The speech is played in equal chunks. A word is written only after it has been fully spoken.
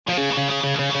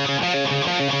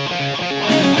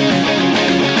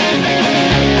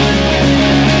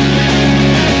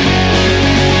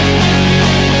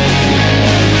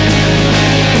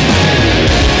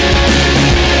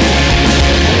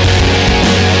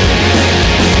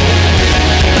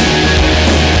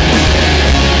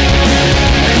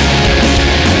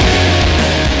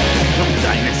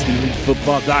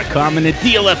DLFfootball.com and the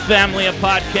DLF family of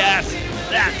podcasts.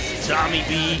 That's Tommy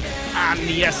B. I'm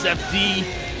the SFD.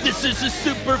 This is the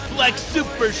SuperFlex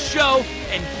Super Show,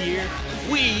 and here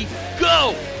we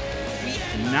go. Week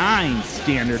 9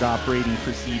 standard operating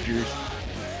procedures.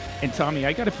 And Tommy,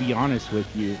 I got to be honest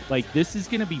with you. Like, this is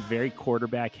going to be very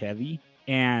quarterback heavy.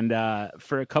 And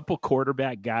for a couple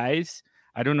quarterback guys,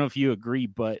 I don't know if you agree,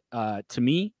 but to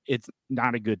me, it's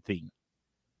not a good thing.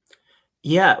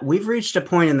 Yeah, we've reached a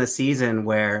point in the season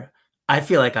where I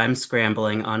feel like I'm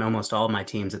scrambling on almost all my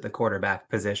teams at the quarterback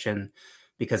position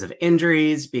because of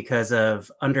injuries, because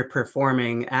of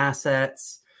underperforming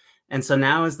assets. And so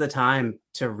now is the time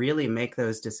to really make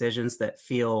those decisions that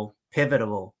feel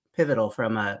pivotal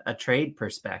from a trade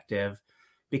perspective.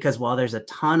 Because while there's a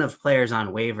ton of players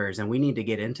on waivers and we need to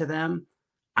get into them,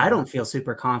 I don't feel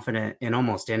super confident in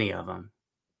almost any of them.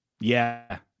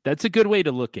 Yeah, that's a good way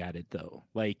to look at it, though.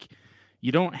 Like,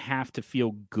 you don't have to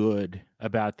feel good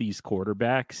about these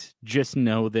quarterbacks. Just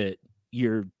know that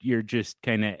you're just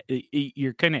kind of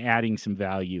adding some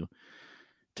value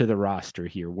to the roster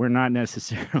here. We're not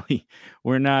necessarily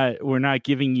we're not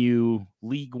giving you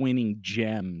league winning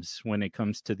gems when it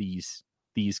comes to these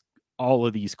all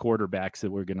of these quarterbacks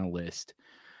that we're going to list.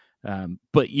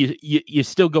 But you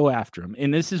still go after them.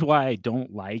 And this is why I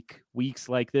don't like weeks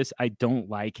like this. I don't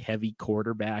like heavy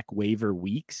quarterback waiver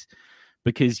weeks,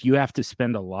 because you have to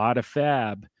spend a lot of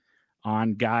fab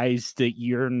on guys that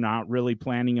you're not really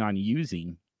planning on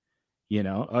using,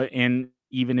 and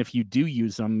even if you do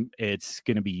use them, it's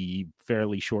going to be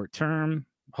fairly short term.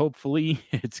 Hopefully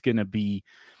it's going to be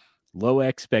low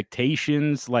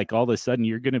expectations. Like, all of a sudden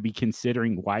you're going to be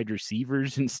considering wide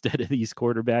receivers instead of these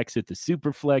quarterbacks at the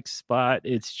SuperFlex spot.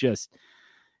 It's just,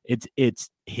 it's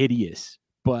hideous,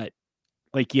 but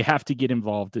like, you have to get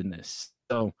involved in this.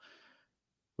 So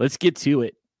let's get to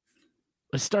it.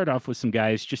 Let's start off with some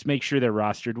guys. Just make sure they're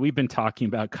rostered. We've been talking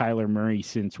about Kyler Murray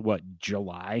since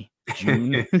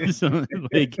June. So,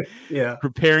 like, yeah,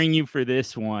 preparing you for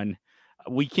this one.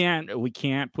 We can't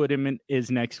put him in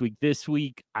as next week. This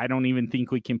week, I don't even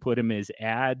think we can put him as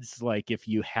ads. Like, if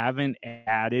you haven't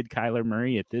added Kyler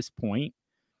Murray at this point,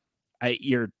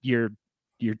 you're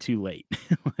too late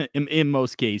in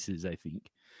most cases, I think.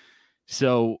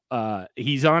 So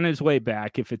he's on his way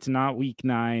back. If it's not week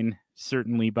 9,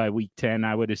 certainly by week 10,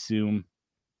 I would assume.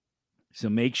 So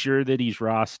make sure that he's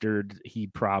rostered. He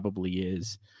probably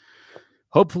is.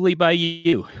 Hopefully by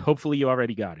you. Hopefully you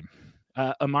already got him.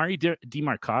 Amari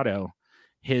DiMercato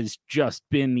has just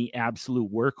been the absolute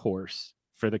workhorse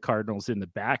for the Cardinals in the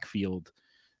backfield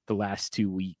the last 2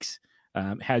 weeks.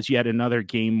 Has yet another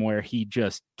game where he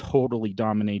just totally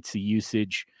dominates the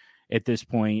usage. At this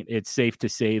point, it's safe to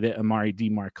say that Amari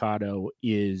DiMercato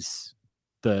is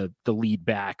the lead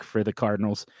back for the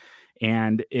Cardinals,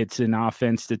 and it's an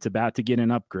offense that's about to get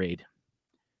an upgrade.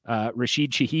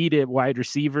 Rashid Shaheed at wide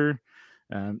receiver.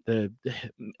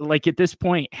 Like, at this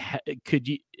point, could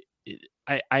you?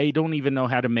 I don't even know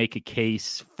how to make a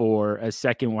case for a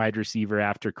second wide receiver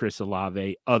after Chris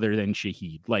Olave other than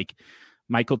Shaheed. Like,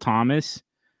 Michael Thomas,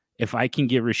 if I can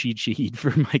get Rashid Shaheed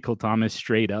for Michael Thomas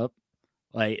straight up,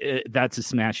 like, that's a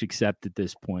smash accept at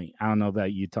this point. I don't know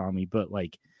about you, Tommy, but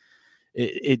like,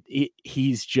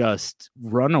 he's just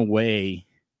run away,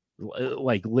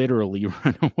 like literally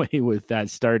run away with that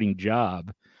starting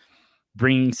job,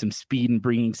 bringing some speed and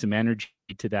bringing some energy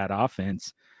to that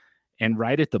offense. And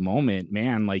right at the moment,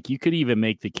 man, like, you could even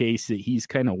make the case that he's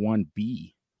kind of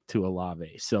 1B to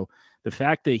Olave. So the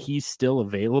fact that he's still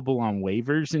available on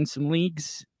waivers in some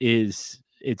leagues it's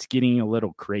getting a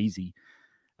little crazy.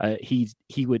 He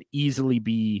would easily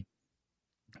be,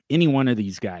 any one of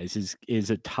these guys is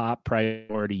a top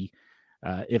priority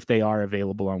if they are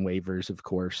available on waivers, of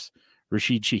course.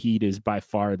 Rashid Shaheed is by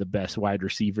far the best wide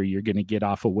receiver you're going to get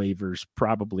off of waivers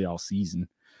probably all season.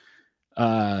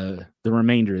 The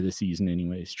remainder of the season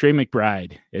anyways. Trey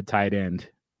McBride at tight end.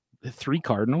 3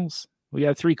 Cardinals? We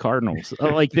got 3 Cardinals.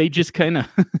 Like, they just kind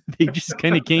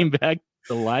of came back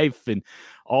to life, and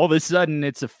all of a sudden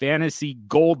it's a fantasy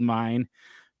gold mine.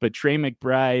 But Trey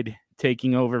McBride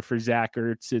taking over for Zach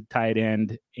Ertz at tight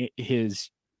end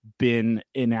has been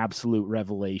an absolute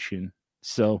revelation.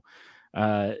 So,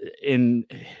 I mean,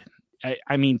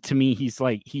 to me, he's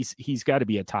got to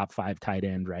be a top 5 tight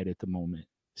end right at the moment.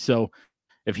 So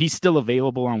if he's still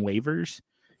available on waivers,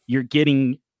 you're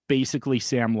getting basically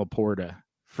Sam Laporta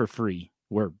for free,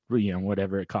 or,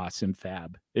 whatever it costs him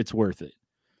fab. It's worth it.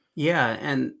 Yeah,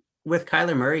 and with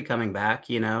Kyler Murray coming back,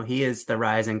 he is the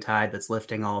rising tide that's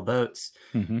lifting all boats.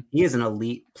 Mm-hmm. He is an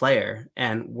elite player,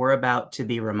 and we're about to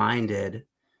be reminded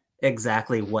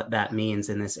exactly what that means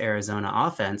in this Arizona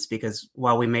offense, because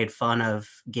while we made fun of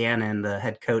Gannon, the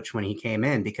head coach, when he came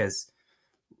in, because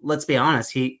let's be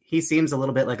honest, he seems a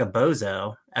little bit like a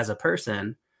bozo as a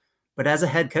person, but as a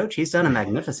head coach, he's done a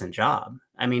magnificent job.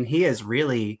 I mean, he has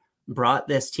really brought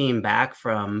this team back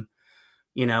from,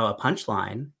 a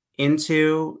punchline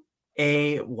into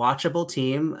a watchable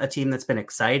team, a team that's been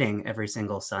exciting every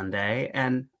single Sunday.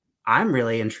 And I'm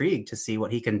really intrigued to see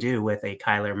what he can do with a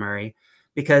Kyler Murray,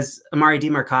 because Amari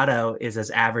DiMercato is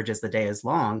as average as the day is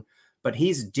long, but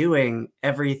he's doing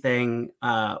everything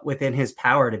within his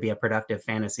power to be a productive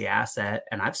fantasy asset.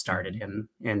 And I've started him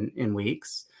in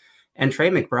weeks. And Trey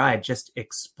McBride just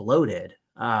exploded.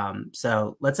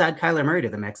 So let's add Kyler Murray to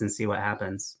the mix and see what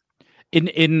happens.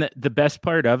 In the best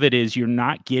part of it is you're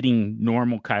not getting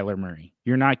normal Kyler Murray.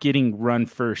 You're not getting run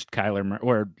first Kyler Murray,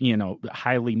 or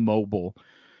highly mobile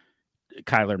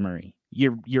Kyler Murray.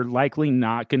 You're likely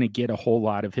not going to get a whole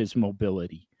lot of his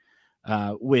mobility,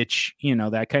 which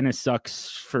that kind of sucks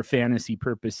for fantasy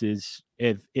purposes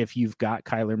if you've got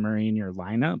Kyler Murray in your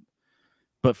lineup.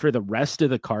 But for the rest of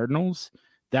the Cardinals,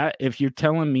 that if you're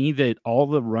telling me that all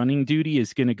the running duty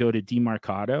is going to go to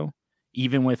DeMarcado,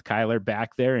 even with Kyler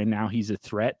back there, and now he's a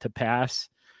threat to pass,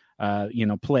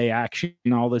 play action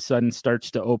all of a sudden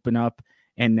starts to open up.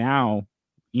 And now,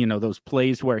 those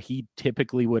plays where he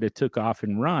typically would have took off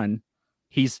and run,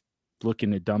 he's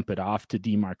looking to dump it off to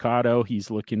DeMarcado.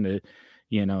 He's looking to,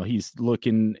 he's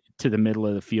looking to the middle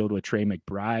of the field with Trey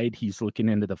McBride. He's looking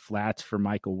into the flats for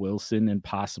Michael Wilson and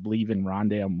possibly even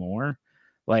Rondale Moore.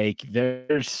 Like,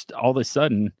 there's all of a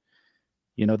sudden,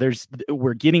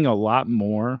 we're getting a lot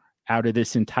more out of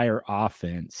this entire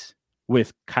offense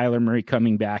with Kyler Murray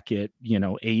coming back at,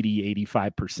 80,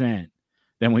 85%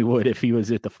 than we would if he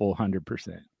was at the full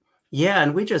 100%. Yeah,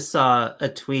 and we just saw a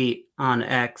tweet on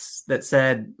X that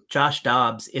said Josh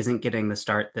Dobbs isn't getting the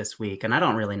start this week, and I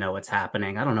don't really know what's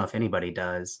happening. I don't know if anybody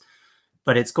does,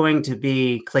 but it's going to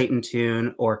be Clayton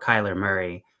Tune or Kyler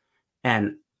Murray.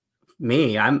 And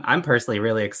I'm personally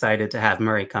really excited to have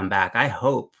Murray come back. I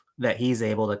hope that he's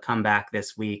able to come back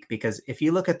this week, because if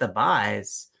you look at the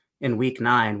buys in week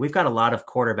 9, we've got a lot of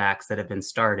quarterbacks that have been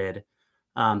started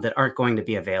that aren't going to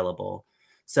be available.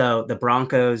 So the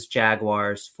Broncos,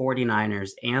 Jaguars,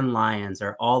 49ers, and Lions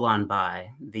are all on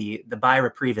bye. The bye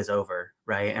reprieve is over,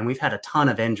 right? And we've had a ton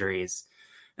of injuries.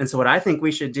 And so what I think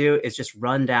we should do is just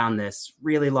run down this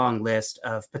really long list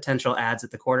of potential adds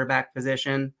at the quarterback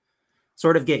position,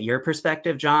 sort of get your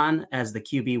perspective, John, as the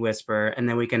QB whisperer, and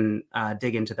then we can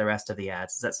dig into the rest of the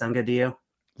ads. Does that sound good to you?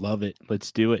 Love it.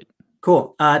 Let's do it.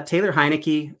 Cool. Taylor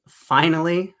Heineke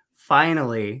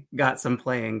finally got some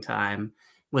playing time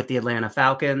with the Atlanta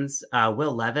Falcons.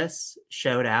 Will Levis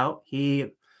showed out.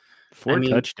 Four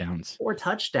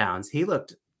touchdowns. He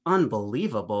looked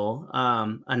unbelievable.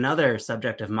 Another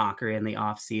subject of mockery in the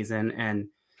offseason, and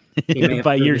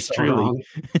by yours truly.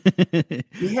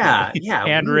 Yeah.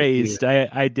 Hand raised.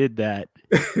 I did that.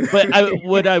 But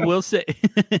what I will say,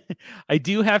 I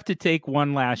do have to take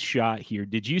one last shot here.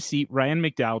 Did you see Ryan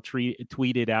McDowell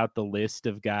tweeted out the list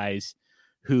of guys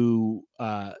who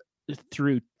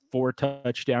threw 4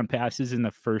 touchdown passes in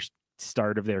the first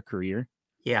start of their career?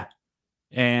 Yeah.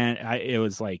 And it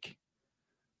was like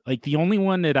the only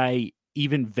one that I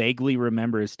even vaguely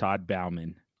remember is Todd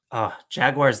Bauman. Oh,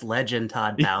 Jaguars legend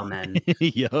Todd Bauman.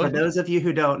 Yep. For those of you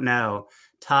who don't know,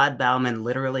 Todd Bauman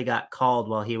literally got called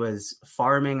while he was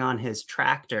farming on his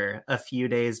tractor a few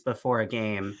days before a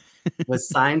game, was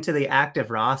signed to the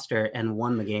active roster, and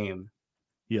won the game.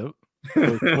 Yep.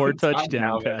 4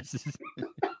 touchdown passes.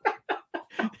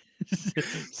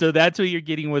 So that's what you're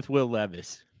getting with Will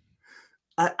Levis.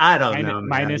 I don't know, man.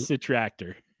 Minus the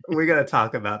tractor. We got to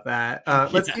talk about that.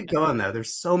 Let's keep going, though.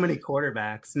 There's so many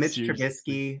quarterbacks. Mitch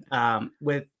Trubisky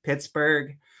with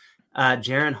Pittsburgh,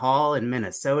 Jaron Hall in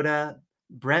Minnesota,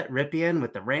 Brett Ripien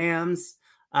with the Rams,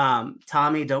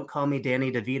 Tommy, don't call me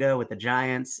Danny DeVito with the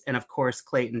Giants, and, of course,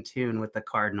 Clayton Tune with the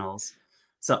Cardinals.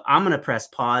 So I'm going to press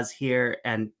pause here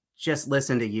and just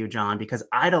listen to you, John, because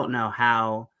I don't know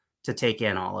how to take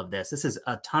in all of this. This is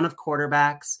a ton of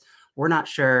quarterbacks. We're not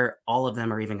sure all of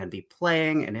them are even going to be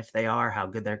playing, and if they are, how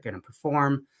good they're going to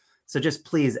perform. So just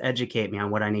please educate me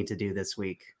on what I need to do this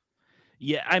week.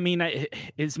 Yeah, I mean,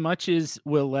 as much as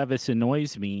Will Levis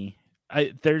annoys me,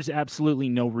 there's absolutely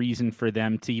no reason for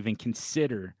them to even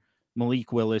consider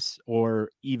Malik Willis or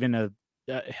even a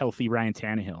healthy Ryan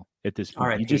Tannehill at this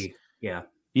point.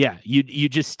 You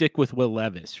just stick with Will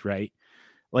Levis, right?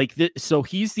 So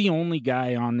he's the only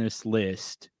guy on this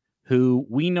list who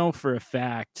we know for a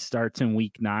fact starts in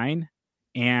week 9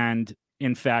 and,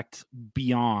 in fact,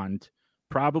 beyond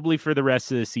probably for the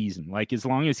rest of the season. Like, as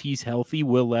long as he's healthy,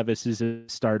 Will Levis is a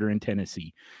starter in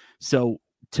Tennessee. So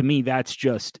to me, that's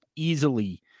just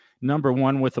easily number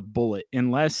one with a bullet,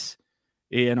 unless,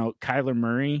 Kyler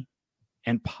Murray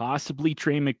and possibly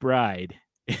Trey McBride.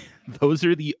 Those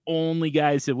are the only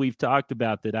guys that we've talked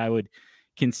about that I would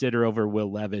consider over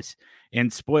Will Levis.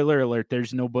 And spoiler alert,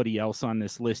 there's nobody else on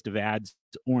this list of ads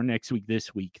or next week,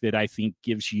 this week, that I think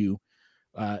gives you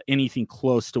anything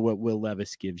close to what Will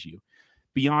Levis gives you.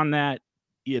 Beyond that,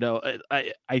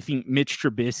 I think Mitch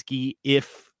Trubisky,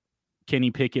 if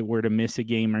Kenny Pickett were to miss a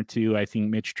game or two, I think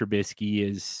Mitch Trubisky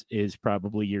is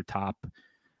probably your top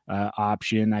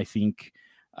option. I think,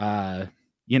 Taylor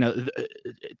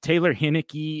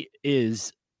Heineke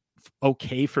is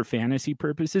okay for fantasy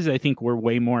purposes. I think we're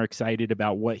way more excited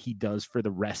about what he does for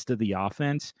the rest of the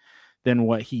offense than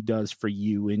what he does for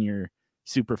you in your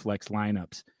SuperFlex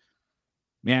lineups.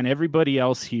 Man, everybody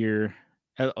else here,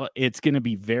 it's going to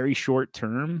be very short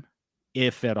term,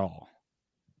 if at all.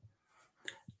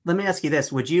 Let me ask you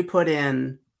this. Would you put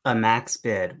in a max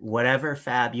bid, whatever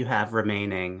fab you have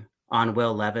remaining, on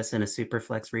Will Levis in a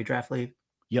SuperFlex redraft league?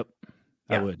 Yep,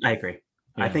 yeah, I would. I agree.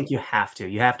 Yeah. I think you have to.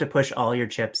 You have to push all your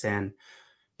chips in,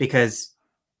 because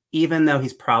even though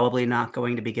he's probably not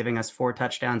going to be giving us 4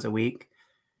 touchdowns a week,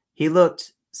 he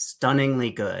looked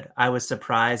stunningly good. I was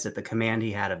surprised at the command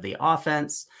he had of the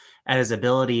offense, at his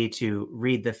ability to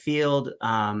read the field,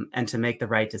 and to make the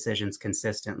right decisions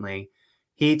consistently.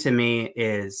 He, to me,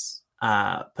 is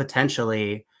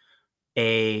potentially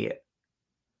a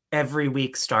every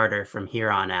week starter from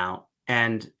here on out.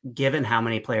 And given how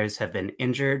many players have been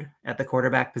injured at the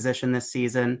quarterback position this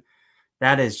season,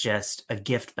 that is just a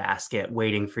gift basket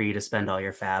waiting for you to spend all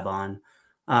your fab on.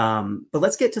 But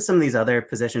let's get to some of these other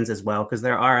positions as well, because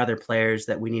there are other players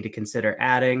that we need to consider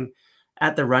adding.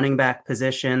 At the running back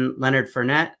position, Leonard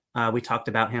Fournette, we talked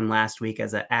about him last week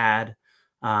as an ad,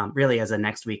 really as a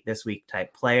next week, this week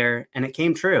type player. And it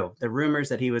came true. The rumors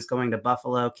that he was going to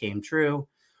Buffalo came true.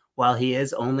 While he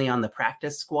is only on the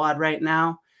practice squad right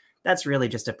now, that's really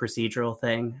just a procedural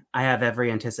thing. I have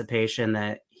every anticipation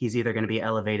that he's either going to be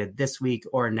elevated this week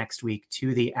or next week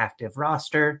to the active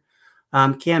roster.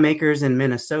 Cam Akers in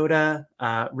Minnesota,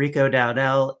 Rico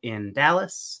Dowdell in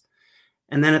Dallas.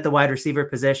 And then at the wide receiver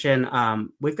position,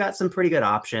 we've got some pretty good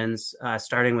options,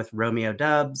 starting with Romeo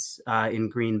Doubs in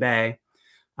Green Bay.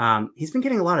 He's been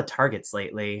getting a lot of targets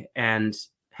lately and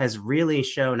has really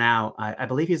shown out. I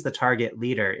believe he's the target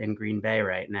leader in Green Bay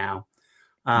right now.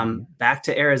 Back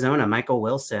to Arizona, Michael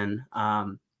Wilson,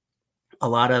 a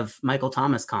lot of Michael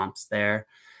Thomas comps there,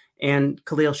 and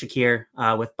Khalil Shakir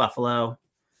with Buffalo.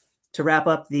 To wrap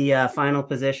up the final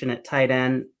position at tight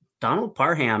end, Donald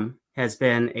Parham has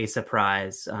been a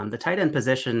surprise. The tight end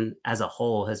position as a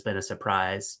whole has been a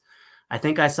surprise. I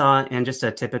think I saw in just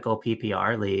a typical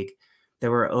PPR league,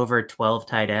 there were over 12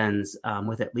 tight ends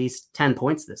with at least 10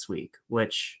 points this week,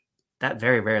 which that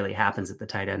very rarely happens at the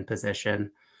tight end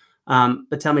position.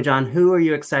 But tell me, John, who are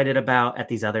you excited about at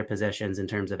these other positions in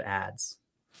terms of ads?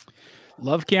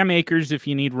 Love Cam Akers if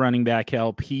you need running back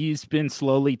help. He's been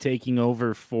slowly taking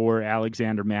over for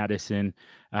Alexander Mattison.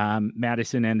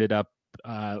 Mattison ended up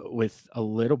with a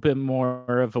little bit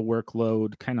more of a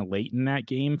workload kind of late in that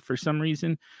game for some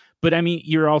reason. But, I mean,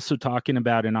 you're also talking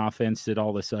about an offense that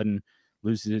all of a sudden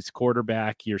loses its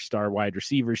quarterback, your star wide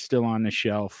receiver still on the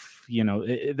shelf.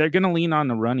 They're going to lean on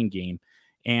the running game.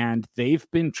 And they've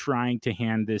been trying to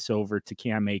hand this over to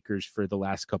Cam Akers for the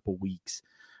last couple weeks.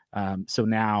 So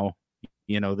now,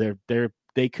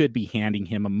 they could be handing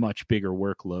him a much bigger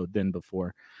workload than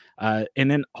before.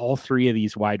 And then all 3 of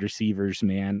these wide receivers,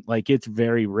 man, like, it's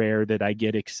very rare that I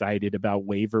get excited about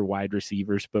waiver wide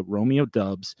receivers, but Romeo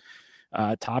Doubs,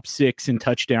 top 6 in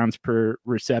touchdowns per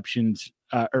receptions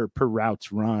or per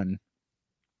routes run.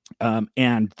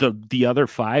 And the other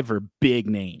 5 are big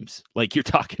names. Like, you're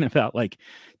talking about like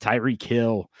Tyreek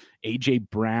Hill, AJ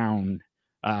Brown,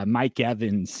 Mike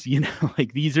Evans,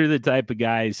 like, these are the type of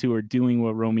guys who are doing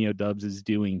what Romeo Doubs is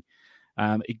doing.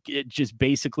 It just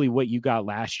basically what you got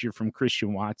last year from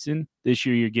Christian Watson. This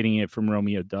year, you're getting it from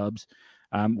Romeo Doubs,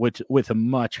 with a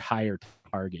much higher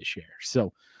target share.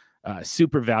 So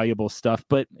super valuable stuff.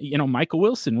 But, Michael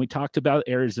Wilson, we talked about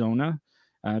Arizona,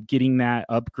 getting that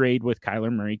upgrade with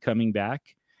Kyler Murray coming back.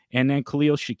 And then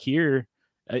Khalil Shakir,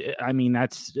 I mean,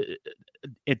 that's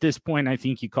at this point, I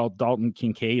think you call Dalton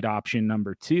Kincaid option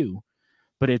number 2,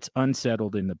 but it's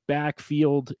unsettled in the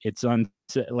backfield. It's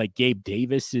like Gabe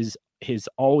Davis has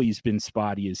always been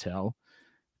spotty as hell.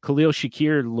 Khalil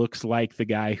Shakir looks like the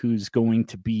guy who's going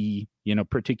to be,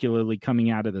 particularly coming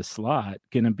out of the slot,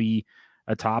 going to be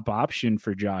a top option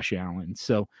for Josh Allen.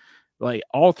 So like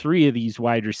all three of these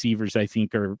wide receivers, I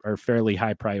think are fairly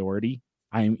high priority.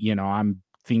 I'm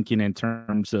thinking in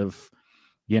terms of,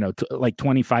 like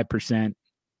 25%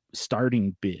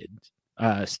 starting bids,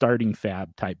 starting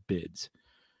fab type bids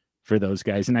for those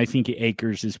guys. And I think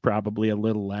Akers is probably a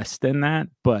little less than that,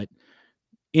 but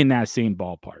in that same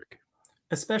ballpark.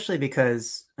 Especially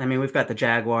because, I mean, we've got the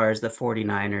Jaguars, the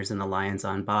 49ers, and the Lions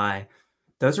on bye.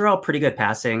 Those are all pretty good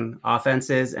passing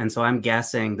offenses. And so I'm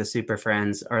guessing the Super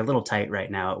Friends are a little tight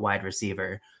right now at wide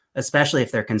receiver, especially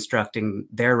if they're constructing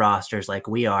their rosters like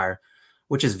we are,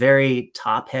 which is very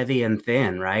top heavy and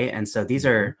thin, right? And so these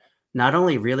are not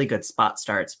only really good spot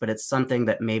starts, but it's something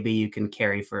that maybe you can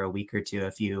carry for a week or two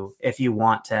if you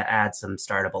want to add some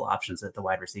startable options at the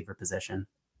wide receiver position.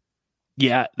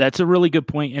 Yeah, that's a really good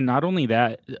point. And not only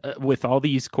that, with all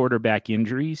these quarterback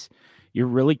injuries, you're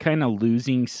really kind of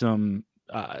losing some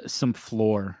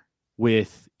floor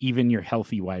with even your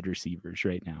healthy wide receivers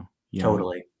right now.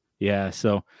 Totally. Yeah.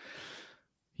 So,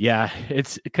 yeah,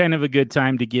 it's kind of a good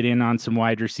time to get in on some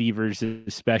wide receivers,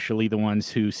 especially the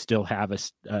ones who still have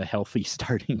a healthy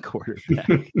starting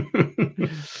quarterback.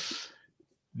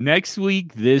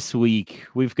 This week,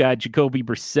 we've got Jacoby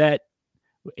Brissett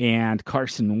and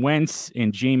Carson Wentz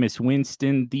and Jameis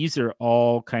Winston. These are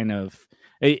all kind of,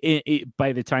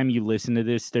 by the time you listen to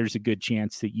this, there's a good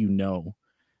chance that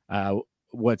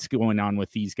what's going on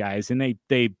with these guys. And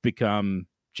they become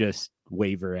just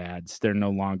waiver ads. They're no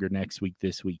longer next week,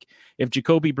 this week. If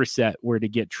Jacoby Brissett were to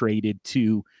get traded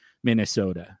to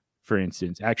Minnesota, for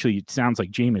instance, actually, it sounds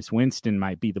like Jameis Winston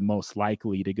might be the most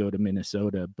likely to go to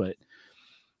Minnesota, but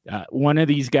one of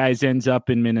these guys ends up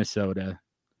in Minnesota,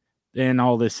 then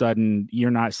all of a sudden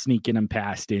you're not sneaking them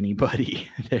past anybody.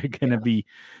 They're going to be,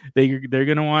 they're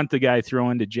going to want the guy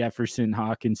throwing to Jefferson,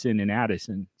 Hawkinson, and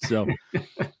Addison. So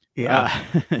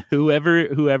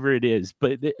whoever it is,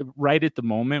 but right at the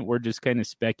moment, we're just kind of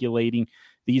speculating.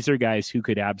 These are guys who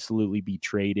could absolutely be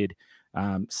traded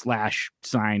 /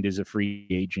 signed as a free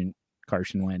agent,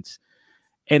 Carson Wentz.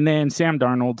 And then Sam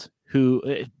Darnold,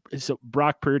 so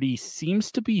Brock Purdy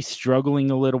seems to be struggling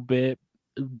a little bit,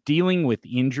 dealing with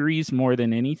injuries more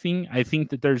than anything. I think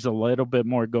that there's a little bit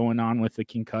more going on with the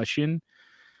concussion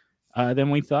than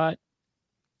we thought.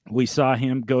 We saw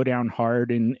him go down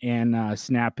hard and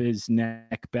snap his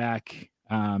neck back.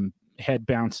 Head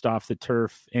bounced off the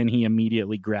turf, and he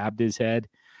immediately grabbed his head.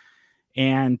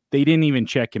 And they didn't even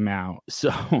check him out.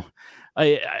 So,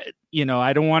 I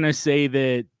don't want to say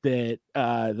that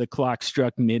the clock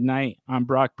struck midnight on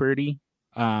Brock Purdy,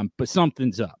 but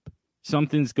something's up.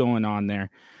 Something's going on there.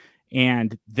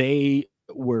 And they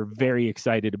were very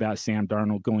excited about Sam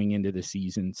Darnold going into the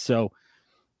season. So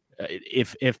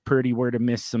if Purdy were to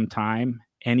miss some time,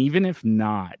 and even if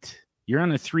not, you're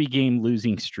on a 3-game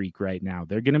losing streak right now.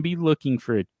 They're going to be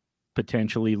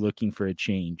potentially looking for a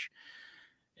change.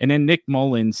 And then Nick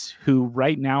Mullins, who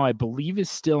right now I believe is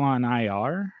still on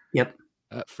IR. Yep.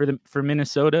 For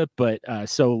Minnesota, but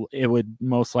so it would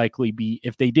most likely be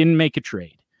if they didn't make a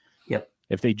trade. Yep.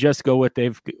 If they just go with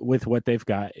what they've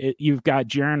got, you've got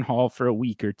Jaron Hall for a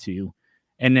week or two,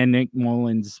 and then Nick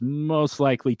Mullins most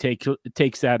likely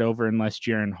takes that over unless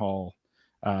Jaron Hall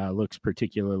looks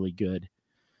particularly good.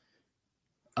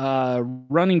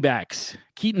 Running backs,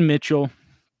 Keaton Mitchell.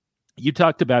 You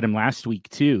talked about him last week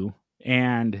too,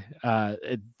 and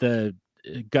the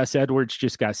Gus Edwards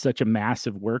just got such a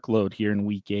massive workload here in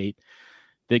week 8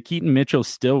 that Keaton Mitchell's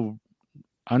still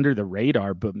under the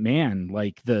radar, but man,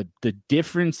 like the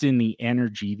difference in the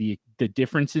energy, the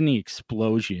difference in the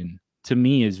explosion to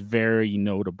me is very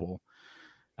notable.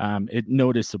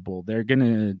 Noticeable. They're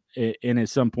gonna, and at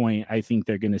some point, I think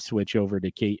they're gonna switch over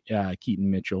to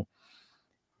Keaton Mitchell,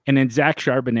 and then Zach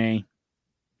Charbonnet,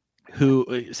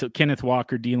 so Kenneth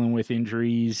Walker dealing with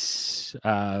injuries,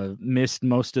 missed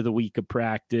most of the week of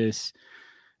practice.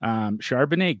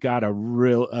 Charbonnet got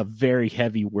a very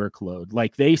heavy workload.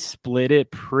 Like they split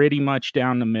it pretty much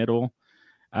down the middle.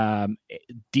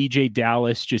 DJ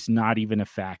Dallas just not even a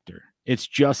factor. It's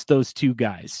just those two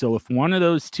guys. So if one of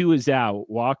those two is out,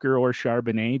 Walker or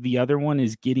Charbonnet, the other one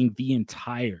is getting the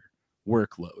entire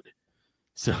workload.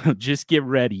 So just get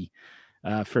ready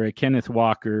for a Kenneth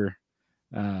Walker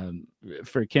injury,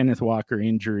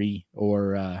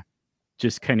 or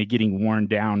just kind of getting worn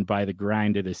down by the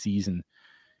grind of the season.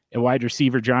 A wide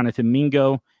receiver, Jonathan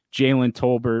Mingo, Jalen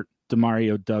Tolbert,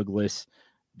 Demario Douglas.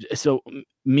 So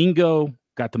Mingo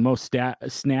got the most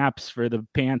snaps for the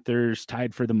Panthers,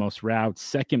 tied for the most routes,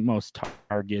 second most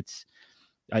targets.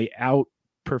 I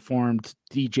outperformed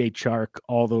DJ Chark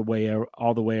all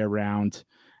the way around.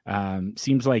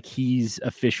 Seems like he's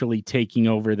officially taking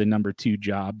over the number 2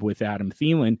 job with Adam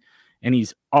Thielen. and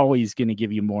he's always going to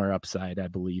give you more upside, I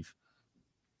believe.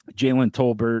 Jalen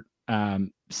Tolbert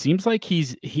seems like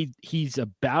he's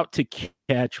about to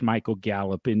catch Michael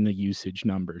Gallup in the usage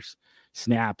numbers,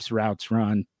 snaps, routes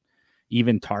run,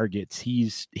 even targets.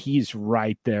 He's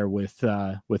right there with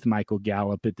Michael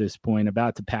Gallup at this point,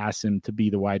 about to pass him to be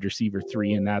the wide receiver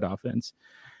 3 in that offense.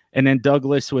 And then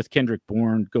Douglas with Kendrick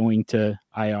Bourne going to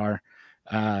IR,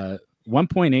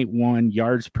 1.81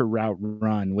 yards per route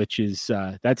run, which is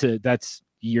that's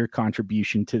your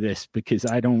contribution to this, because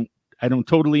I don't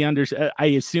totally understand. I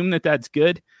assume that's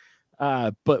good,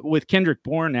 but with Kendrick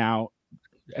Bourne out,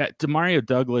 Demario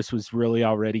Douglas was really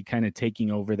already kind of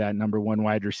taking over that number 1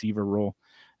 wide receiver role.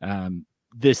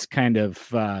 This kind of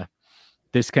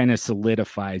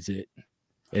solidifies it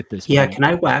at this point. Can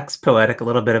I wax poetic a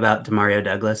little bit about Demario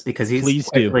Douglas? Because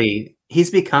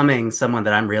he's becoming someone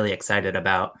that I'm really excited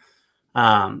about.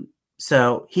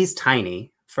 So he's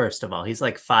tiny, first of all. He's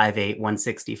like 5'8",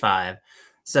 165.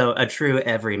 So a true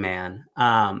everyman.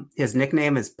 His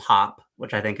nickname is Pop,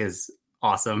 which I think is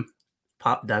awesome.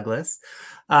 Pop Douglas.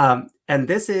 And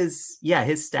this is,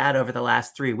 his stat over the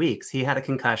last 3 weeks. He had a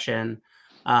concussion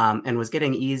and was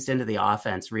getting eased into the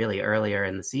offense really earlier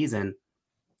in the season.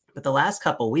 But the last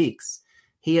couple weeks,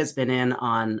 he has been in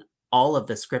on all of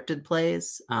the scripted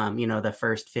plays, the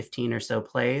first 15 or so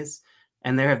plays.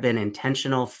 And there have been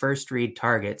intentional first read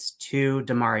targets to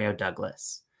Demario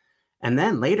Douglas. And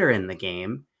then later in the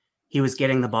game, he was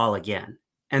getting the ball again.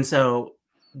 And so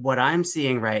what I'm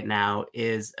seeing right now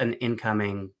is an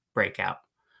incoming breakout.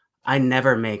 I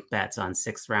never make bets on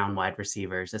 6th round wide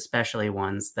receivers, especially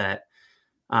ones that,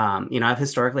 I've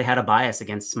historically had a bias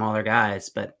against smaller guys,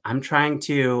 but I'm trying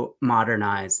to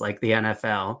modernize like the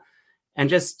NFL and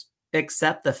just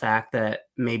accept the fact that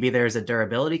maybe there's a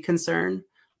durability concern.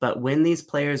 But when these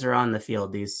players are on the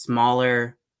field, these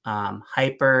smaller,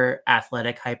 hyper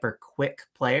athletic, hyper quick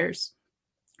players,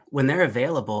 when they're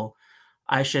available,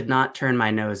 I should not turn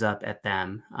my nose up at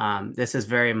them. This is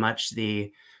very much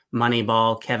the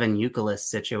Moneyball Kevin Youkilis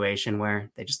situation where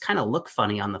they just kind of look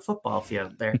funny on the football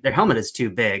field. Their helmet is too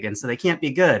big, and so they can't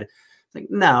be good. It's like,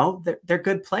 no, they're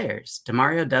good players.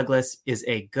 Demario Douglas is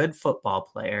a good football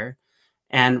player,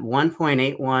 and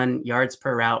 1.81 yards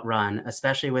per route run,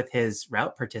 especially with his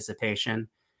route participation,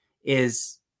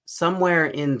 is somewhere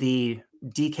in the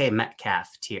DK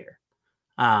Metcalf tier.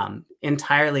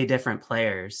 Entirely different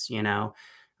players,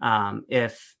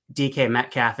 if DK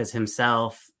Metcalf is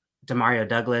himself, Demario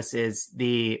Douglas is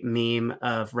the meme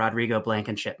of Rodrigo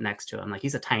Blankenship next to him. Like,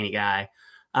 he's a tiny guy,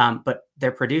 but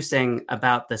they're producing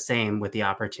about the same with the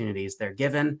opportunities they're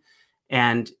given.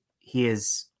 And he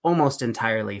is almost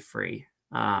entirely free.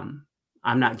 I'm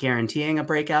not guaranteeing a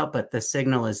breakout, but the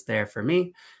signal is there for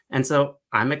me. And so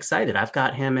I'm excited. I've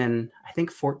got him in, I think,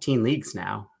 14 leagues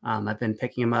now. I've been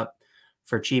picking him up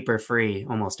for cheap or free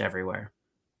almost everywhere.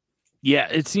 Yeah,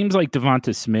 it seems like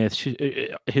Devonta Smith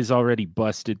has already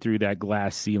busted through that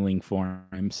glass ceiling for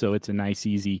him, so it's a nice,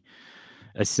 easy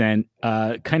ascent.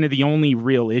 Kind of the only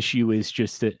real issue is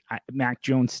just that Mac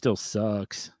Jones still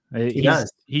sucks.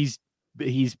 He's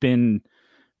been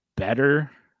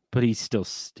better, but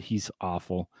he's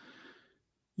awful.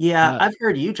 Yeah, I've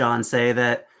heard you, John, say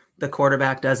that the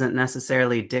quarterback doesn't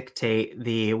necessarily dictate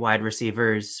the wide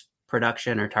receiver's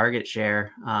production or target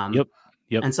share. Yep.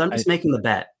 And so I'm just making the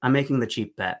bet. I'm making the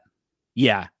cheap bet.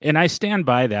 Yeah, and I stand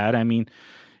by that. I mean,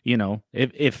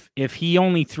 if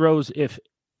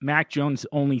Mac Jones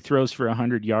only throws for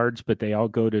 100 yards, but they all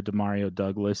go to Demario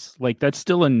Douglas, like, that's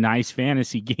still a nice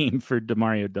fantasy game for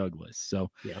Demario Douglas. So,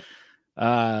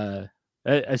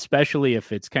 especially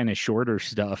if it's kind of shorter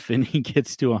stuff and he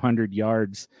gets to 100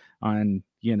 yards on,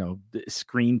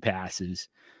 screen passes,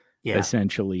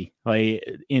 essentially, like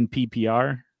in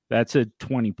PPR, that's a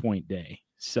 20-point day.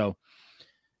 So,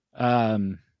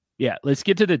 let's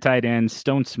get to the tight end.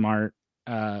 Stone Smart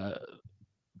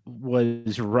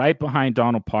was right behind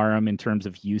Donald Parham in terms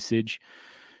of usage.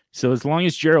 So as long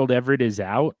as Gerald Everett is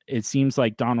out, it seems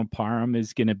like Donald Parham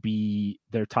is going to be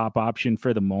their top option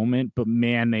for the moment. But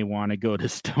man, they want to go to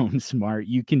Stone Smart.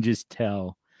 You can just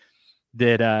tell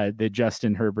that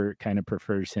Justin Herbert kind of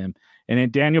prefers him. And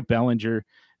then Daniel Bellinger,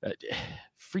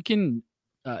 freaking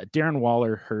Darren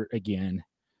Waller hurt again.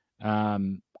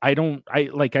 I don't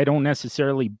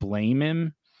necessarily blame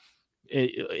him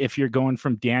if you're going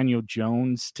from Daniel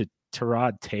Jones to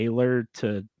Tyrod Taylor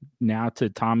to now to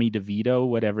Tommy DeVito,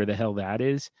 whatever the hell that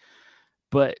is.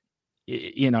 But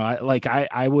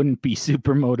I wouldn't be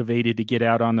super motivated to get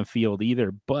out on the field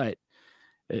either. But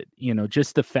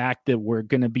just the fact that we're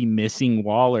going to be missing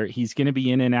Waller, he's going to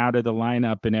be in and out of the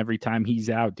lineup, and every time he's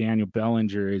out, Daniel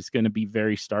Bellinger is going to be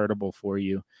very startable for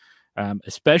you.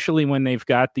 especially when they've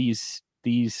got these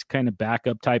kind of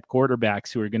backup type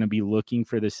quarterbacks who are going to be looking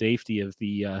for the safety of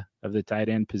the tight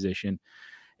end position.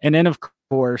 And then, of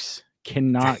course,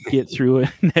 cannot get through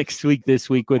it this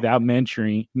week without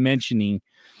mentioning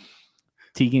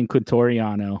Tegan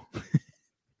Quintoriano.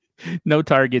 No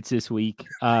targets this week.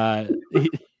 I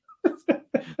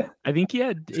think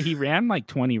he ran like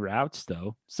 20 routes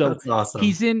though. So that's awesome.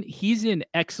 He's in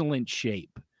excellent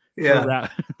shape. Yeah.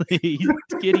 He's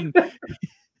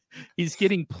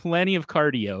getting plenty of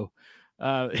cardio.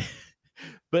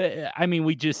 But I mean,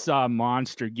 we just saw a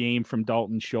monster game from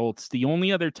Dalton Schultz. The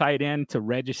only other tight end to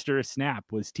register a snap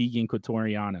was Tegan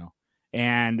Quintoriano,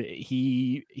 and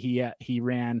he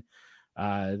ran.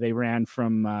 They ran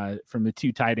from the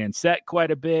two tight end set quite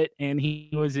a bit, and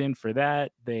he was in for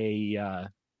that. They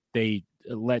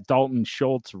let Dalton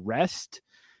Schultz rest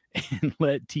and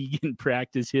let Tegan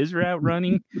practice his route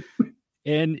running,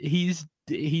 and he's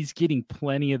getting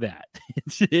plenty of that.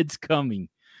 It's coming.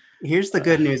 Here's the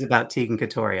good news about Tegan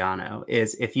Quintoriano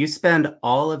is if you spend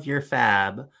all of your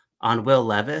fab on Will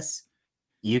Levis,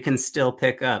 you can still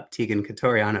pick up Tegan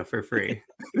Quintoriano for free.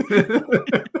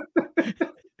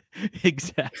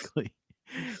 Exactly.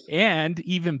 And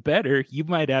even better, you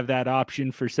might have that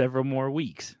option for several more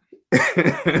weeks.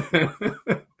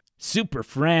 Super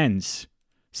friends,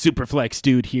 SuperFlex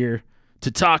dude here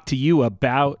to talk to you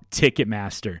about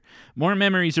Ticketmaster. More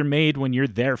memories are made when you're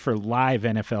there for live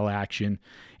NFL action.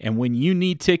 And when you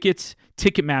need tickets,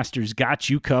 Ticketmaster's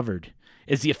got you covered.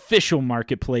 As the official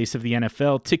marketplace of the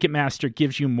NFL, Ticketmaster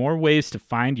gives you more ways to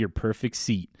find your perfect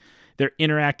seat. Their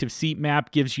interactive seat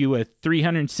map gives you a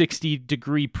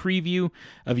 360-degree preview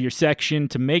of your section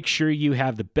to make sure you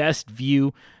have the best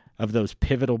view of those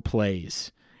pivotal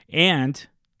plays. And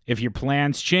if your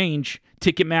plans change,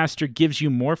 Ticketmaster gives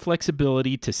you more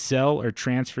flexibility to sell or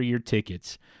transfer your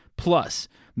tickets. Plus,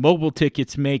 mobile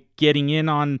tickets make getting in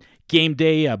on game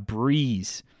day a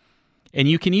breeze. And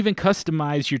you can even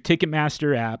customize your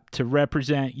Ticketmaster app to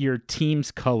represent your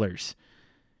team's colors.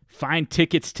 Find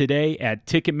tickets today at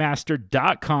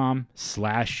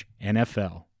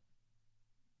Ticketmaster.com/NFL.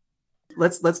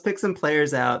 Let's pick some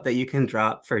players out that you can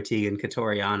drop for Tegan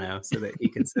Quintoriano so that he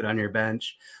can sit on your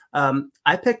bench.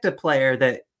 I picked a player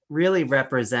that really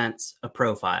represents a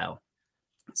profile.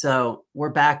 So we're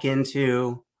back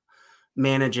into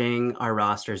managing our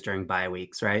rosters during bye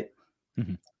weeks, right?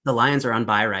 Mm-hmm. The Lions are on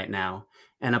bye right now.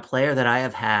 And a player that I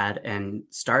have had and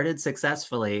started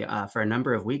successfully for a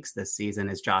number of weeks this season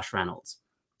is Josh Reynolds.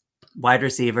 Wide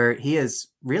receiver. He has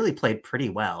really played pretty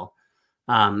well.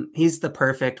 He's the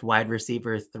perfect wide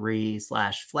receiver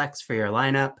 3/flex for your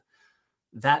lineup.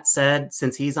 That said,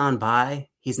 since he's on bye,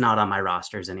 he's not on my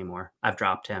rosters anymore. I've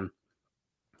dropped him.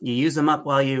 You use him up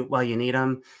while you need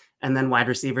him, and then wide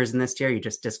receivers in this tier, you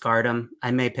just discard them. I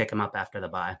may pick him up after the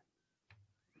bye.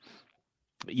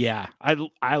 Yeah,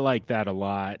 I like that a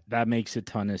lot. That makes a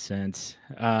ton of sense.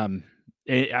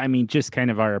 I mean, just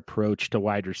kind of our approach to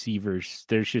wide receivers.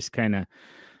 There's just kind of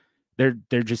they're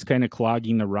just kind of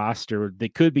clogging the roster. They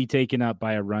could be taken up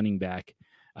by a running back.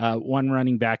 One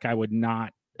running back I would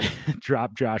not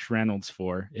drop Josh Reynolds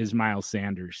for is Miles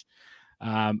Sanders.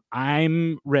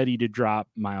 I'm ready to drop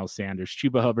Miles Sanders.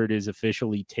 Chuba Hubbard is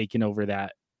officially taken over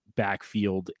that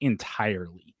backfield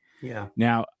entirely. Yeah.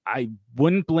 Now, I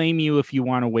wouldn't blame you if you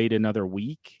want to wait another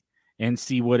week and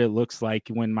see what it looks like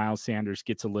when Miles Sanders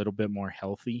gets a little bit more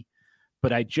healthy.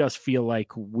 But I just feel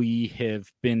like we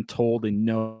have been told in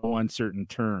no uncertain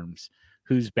terms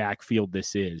whose backfield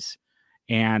this is.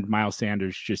 And Miles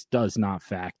Sanders just does not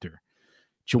factor.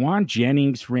 Juwan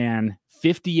Jennings ran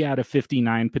 50 out of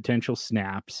 59 potential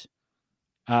snaps.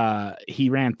 He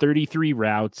ran 33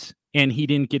 routes, and he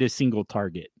didn't get a single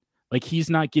target. Like, he's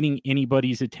not getting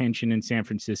anybody's attention in San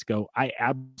Francisco. I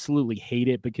absolutely hate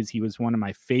it because he was one of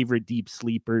my favorite deep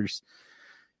sleepers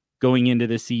going into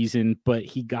the season, but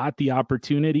he got the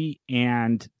opportunity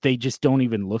and they just don't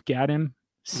even look at him.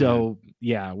 So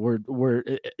yeah, we're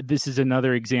this is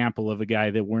another example of a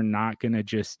guy that we're not going to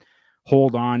just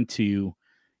hold on to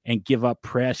and give up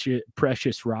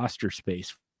precious roster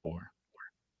space for.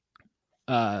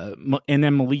 And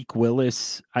then Malik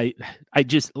Willis, I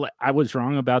was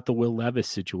wrong about the Will Levis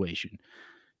situation.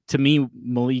 To me,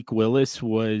 Malik Willis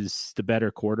was the better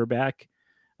quarterback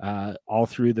all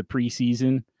through the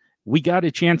preseason. We got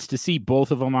a chance to see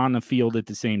both of them on the field at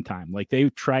the same time. Like,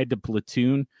 they tried to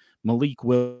platoon. Malik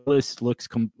Willis looked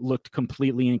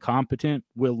completely incompetent.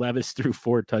 Will Levis threw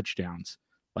 4 touchdowns.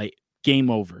 Like,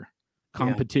 game over,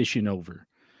 competition over.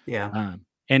 Yeah.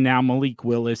 And now Malik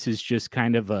Willis is just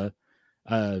kind of a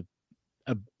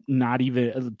not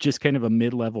even just kind of a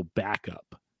mid-level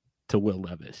backup to Will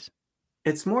Levis.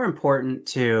 It's more important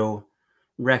to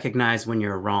recognize when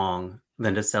you're wrong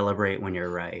than to celebrate when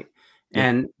you're right. Yep.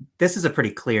 And this is a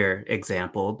pretty clear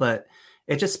example, but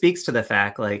it just speaks to the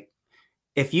fact like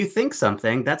if you think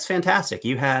something, that's fantastic.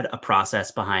 You had a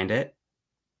process behind it.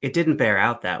 It didn't bear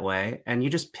out that way, and you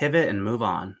just pivot and move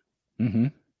on. Hmm.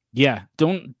 Yeah.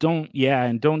 Yeah,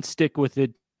 and don't stick with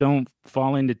it. Don't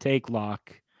fall into take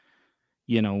lock.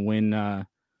 When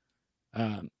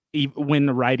when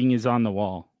the writing is on the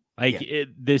wall. Yeah.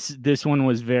 This one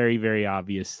was very, very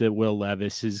obvious that Will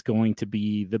Levis is going to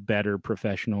be the better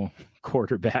professional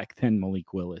quarterback than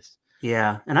Malik Willis.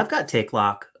 Yeah, and I've got take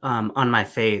lock on my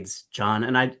fades, John,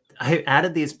 and I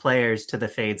added these players to the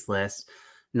fades list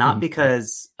not Mhm.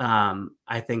 because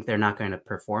I think they're not going to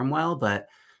perform well, but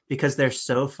because they're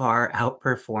so far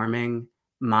outperforming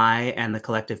my and the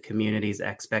collective community's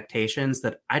expectations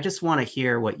that I just want to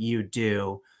hear what you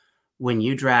do when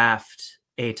you draft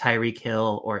a Tyreek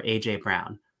Hill or AJ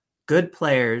Brown. Good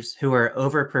players who are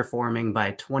overperforming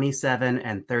by 27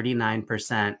 and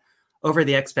 39% over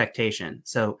the expectation.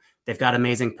 So they've got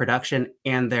amazing production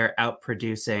and they're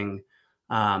outproducing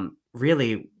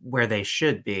really where they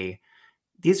should be.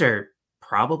 These are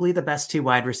probably the best two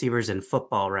wide receivers in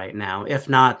football right now. If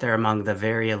not, they're among the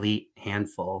very elite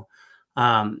handful.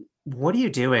 What are you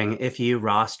doing if you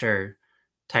roster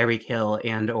Tyreek Hill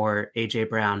and or AJ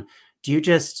Brown? Do you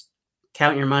just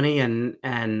count your money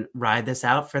and ride this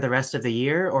out for the rest of the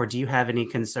year, or do you have any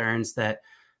concerns that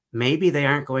maybe they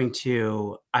aren't going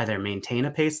to either maintain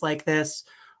a pace like this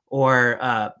or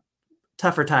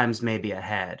tougher times may be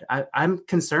ahead? I'm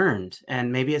concerned,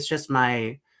 and maybe it's just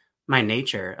my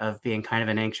nature of being kind of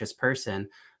an anxious person,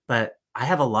 but I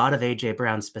have a lot of AJ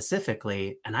Brown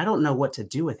specifically, and I don't know what to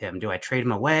do with him. Do I trade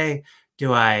him away?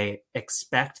 Do I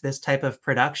expect this type of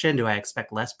production? Do I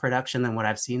expect less production than what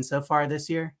I've seen so far this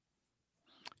year?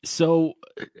 So,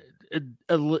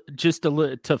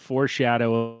 to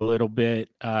foreshadow a little bit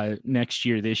next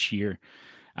year, this year,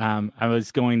 I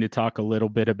was going to talk a little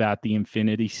bit about the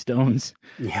Infinity Stones.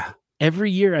 Yeah.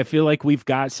 Every year, I feel like we've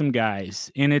got some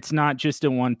guys, and it's not just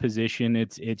in one position.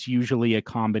 It's usually a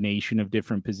combination of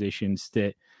different positions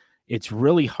that it's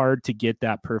really hard to get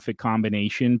that perfect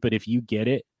combination. But if you get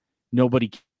it, nobody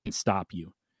can stop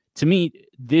you. To me,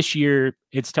 this year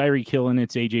it's Tyreek Hill and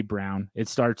it's AJ Brown. It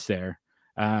starts there.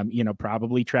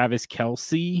 Probably Travis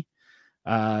Kelce.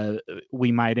 Uh,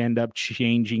 we might end up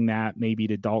changing that maybe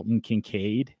to Dalton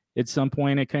Kincaid at some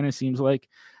point. It kind of seems like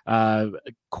uh,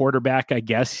 quarterback. I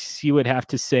guess you would have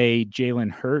to say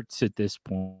Jalen Hurts at this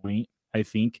point. I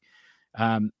think,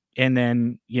 and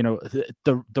then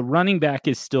the running back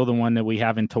is still the one that we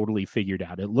haven't totally figured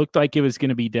out. It looked like it was going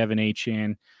to be Devin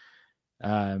Achane,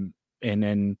 and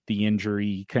then the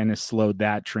injury kind of slowed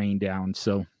that train down.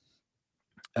 So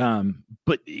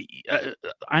but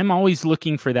I'm always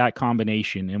looking for that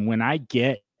combination, and when I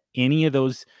get any of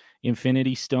those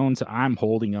Infinity Stones, I'm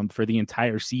holding them for the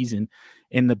entire season.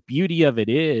 And the beauty of it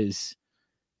is,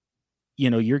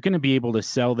 you're going to be able to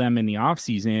sell them in the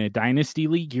offseason. In a dynasty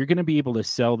league, you're going to be able to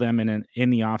sell them in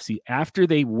the offseason after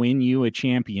they win you a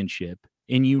championship,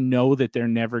 and that they're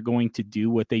never going to do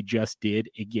what they just did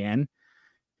again.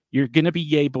 You're going to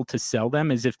be able to sell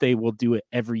them as if they will do it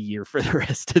every year for the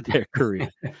rest of their career.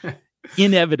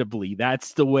 Inevitably,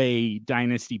 that's the way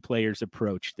dynasty players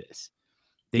approach this.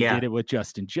 They Yeah. did it with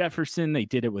Justin Jefferson. They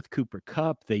did it with Cooper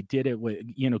Kupp. They did it with,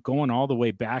 going all the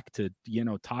way back to,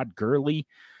 Todd Gurley.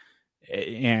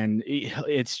 And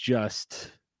it's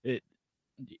just,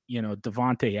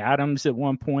 Devontae Adams at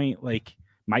one point, like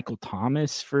Michael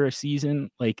Thomas for a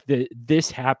season. Like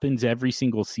this happens every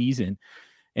single season.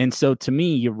 And so to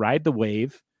me, you ride the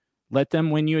wave, let them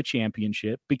win you a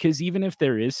championship, because even if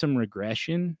there is some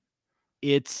regression,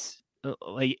 it's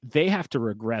like they have to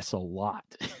regress a lot,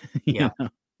 Yeah.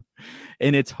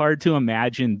 and it's hard to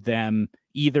imagine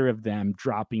either of them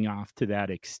dropping off to that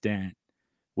extent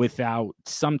without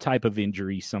some type of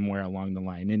injury somewhere along the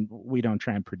line. And we don't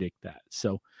try and predict that.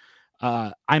 So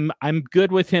I'm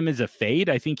good with him as a fade.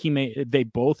 I think they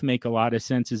both make a lot of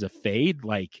sense as a fade.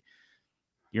 Like,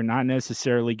 you're not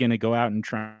necessarily going to go out and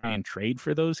try and trade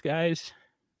for those guys,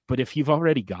 but if you've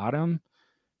already got them,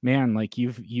 man, like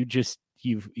you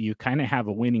kind of have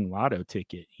a winning lotto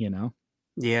ticket,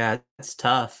 Yeah, it's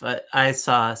tough. I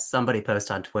saw somebody post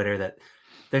on Twitter that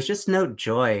there's just no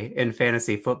joy in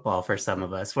fantasy football for some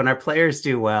of us. When our players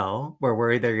do well, we're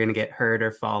worried they're going to get hurt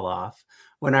or fall off.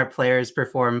 When our players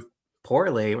perform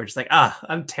poorly, we're just like,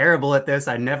 I'm terrible at this.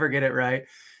 I never get it right.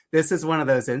 This is one of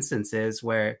those instances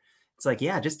where it's like,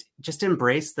 yeah, just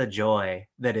embrace the joy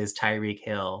that is Tyreek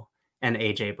Hill and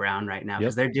AJ Brown right now Yep.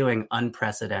 because they're doing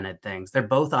unprecedented things. They're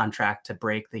both on track to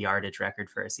break the yardage record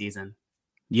for a season.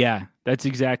 Yeah, that's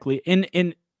exactly.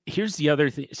 And here's the other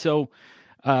thing. So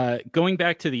going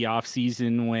back to the off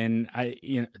season when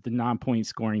the non-point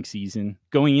scoring season,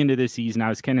 going into the season, I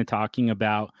was kind of talking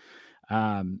about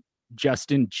um,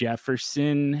 Justin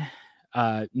Jefferson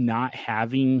not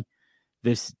having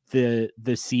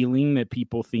the ceiling that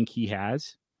people think he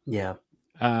has. Yeah.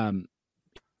 Um,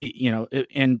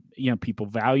 and people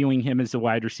valuing him as a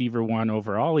wide receiver one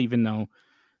overall, even though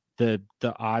the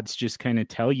odds just kind of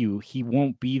tell you he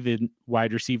won't be the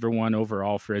wide receiver one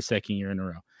overall for a second year in a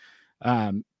row.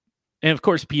 And of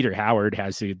course, Peter Howard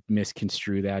has to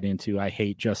misconstrue that into I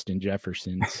hate Justin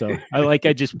Jefferson. So I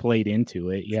just played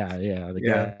into it. Yeah, the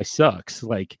guy sucks.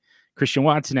 Like Christian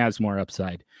Watson has more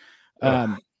upside.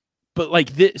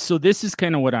 But so this is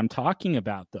kind of what I'm talking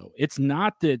about, though. It's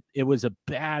not that it was a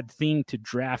bad thing to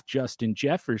draft Justin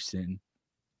Jefferson.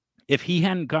 If he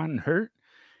hadn't gotten hurt,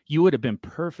 you would have been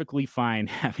perfectly fine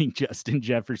having Justin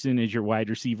Jefferson as your wide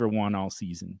receiver one all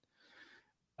season.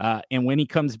 And when he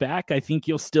comes back, I think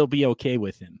you'll still be okay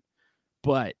with him.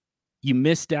 But you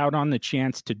missed out on the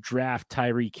chance to draft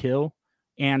Tyreek Hill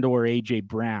and or A.J.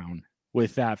 Brown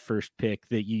with that first pick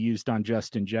that you used on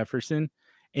Justin Jefferson.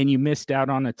 And you missed out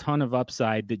on a ton of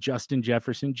upside that Justin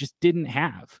Jefferson just didn't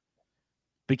have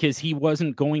because he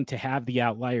wasn't going to have the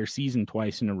outlier season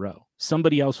twice in a row.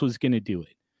 Somebody else was going to do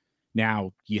it.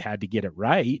 Now, you had to get it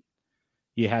right.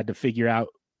 You had to figure out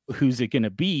who's it going to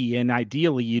be. And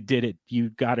ideally, you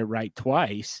got it right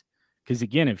twice. Because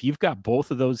again, if you've got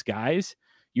both of those guys,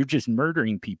 you're just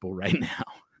murdering people right now.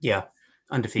 Yeah.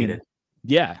 Undefeated.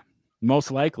 Yeah. Most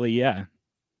likely. Yeah.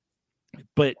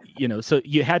 But, so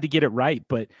you had to get it right,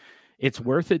 but it's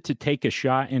worth it to take a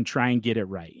shot and try and get it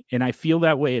right. And I feel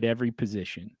that way at every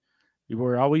position.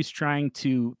 We're always trying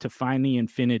to find the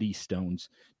infinity stones.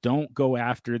 Don't go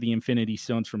after the infinity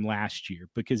stones from last year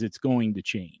because it's going to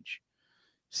change.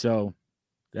 So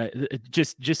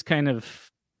just kind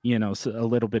of, a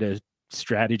little bit of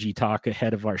strategy talk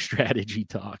ahead of our strategy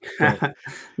talk.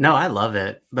 No, I love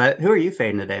it. But who are you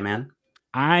fading today, man?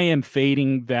 I am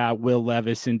fading that Will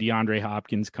Levis and DeAndre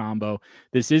Hopkins combo.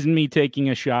 This isn't me taking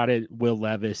a shot at Will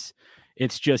Levis.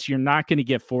 It's just you're not going to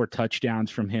get 4 touchdowns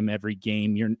from him every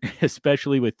game. You're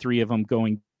especially with 3 of them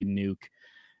going to nuke.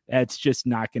 That's just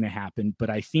not going to happen. But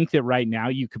I think that right now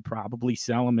you could probably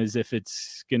sell him as if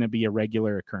it's going to be a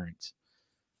regular occurrence.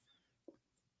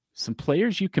 Some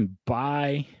players you can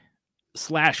buy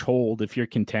 / hold if you're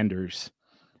contenders.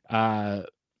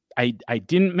 I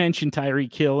didn't mention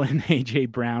Tyreek Hill and A.J.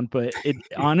 Brown, but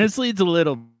honestly, it's a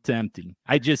little tempting.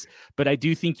 But I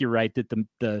do think you're right that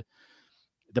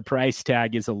the price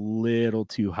tag is a little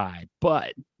too high.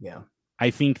 But yeah, I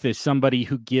think there's somebody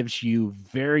who gives you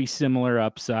very similar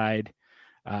upside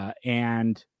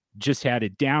and just had a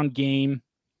down game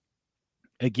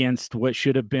against what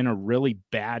should have been a really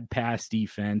bad pass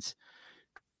defense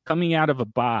coming out of a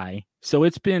bye. So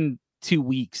it's been 2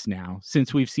 weeks now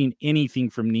since we've seen anything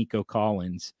from Nico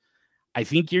Collins. I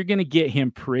think you're going to get him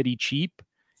pretty cheap,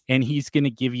 and he's going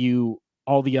to give you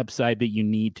all the upside that you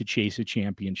need to chase a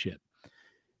championship.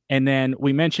 And then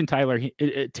we mentioned Taylor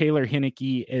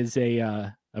Heinicke as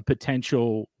a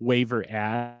potential waiver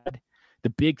add. The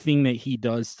big thing that he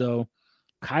does, though,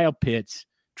 Kyle Pitts,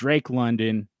 Drake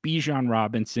London, Bijan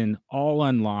Robinson, all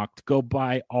unlocked. Go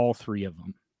buy all 3 of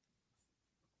them.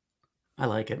 I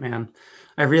like it, man.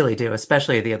 I really do,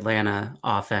 especially the Atlanta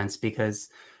offense, because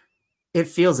it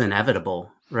feels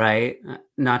inevitable, right?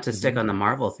 Not to stick on the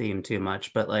Marvel theme too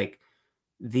much, but like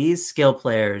these skill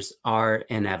players are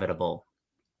inevitable.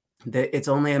 It's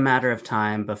only a matter of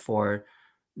time before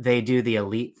they do the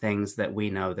elite things that we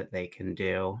know that they can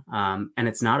do. And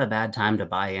it's not a bad time to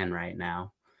buy in right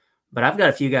now. But I've got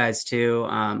a few guys too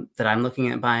that I'm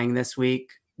looking at buying this week.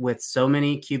 With so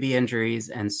many QB injuries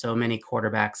and so many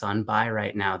quarterbacks on bye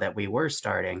right now that we were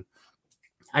starting,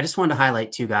 I just wanted to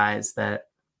highlight 2 guys that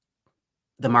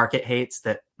the market hates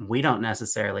that we don't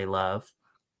necessarily love,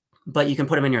 but you can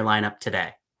put them in your lineup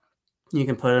today. You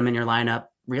can put them in your lineup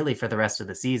really for the rest of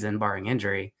the season, barring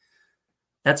injury.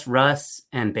 That's Russ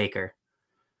and Baker.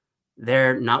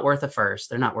 They're not worth a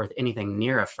first. They're not worth anything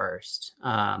near a first.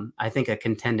 I think a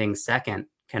contending second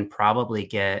can probably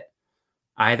get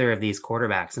either of these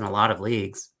quarterbacks in a lot of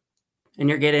leagues, and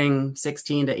you're getting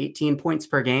 16 to 18 points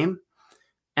per game.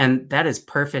 And that is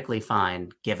perfectly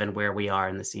fine given where we are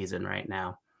in the season right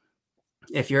now.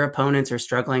 If your opponents are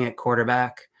struggling at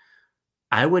quarterback,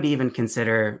 I would even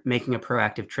consider making a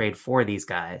proactive trade for these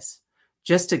guys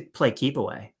just to play keep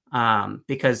away.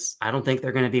 Because I don't think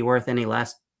they're going to be worth any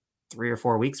less 3 or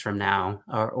 4 weeks from now,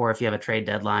 or if you have a trade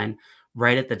deadline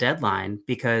right at the deadline,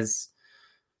 because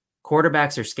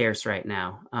quarterbacks are scarce right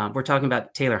now. We're talking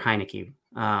about Taylor Heinicke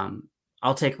Um,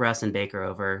 I'll take Russ and Baker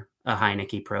over a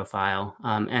Heineke profile,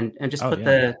 and just Oh put yeah.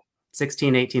 the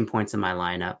 16, 18 points in my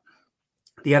lineup.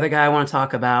 The other guy I want to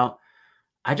talk about,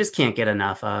 I just can't get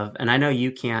enough of, and I know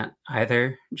you can't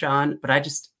either, John, but I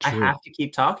True. have to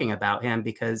keep talking about him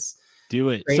because Do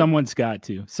it. trade Someone's got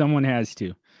to. Someone has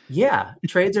to. yeah,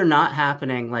 trades are not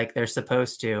happening like they're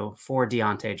supposed to for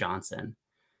Deontay Johnson.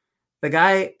 The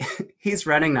guy, he's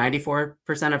running 94%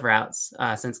 of routes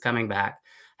since coming back,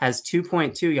 has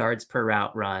 2.2 yards per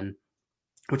route run,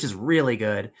 which is really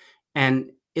good,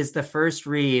 and is the first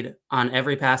read on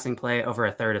every passing play over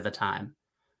a third of the time.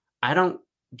 I don't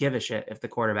give a shit if the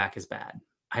quarterback is bad.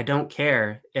 I don't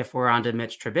care if we're on to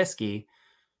Mitch Trubisky.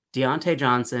 Deontay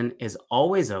Johnson is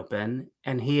always open,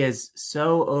 and he is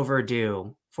so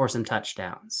overdue for some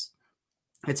touchdowns.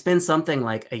 It's been something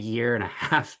like a year and a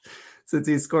half since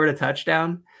he scored a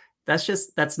touchdown.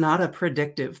 That's not a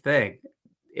predictive thing.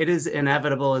 It is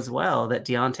inevitable as well that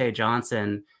Deontay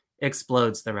Johnson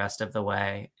explodes the rest of the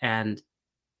way. And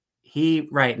he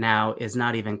right now is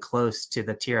not even close to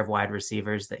the tier of wide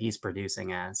receivers that he's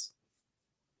producing as.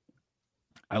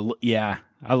 Yeah,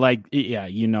 I like. Yeah,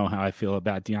 you know how I feel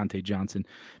about Deontay Johnson.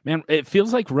 Man, it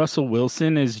feels like Russell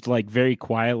Wilson is like very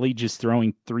quietly just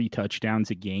throwing 3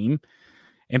 touchdowns a game,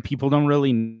 and people don't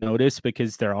really notice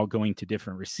because they're all going to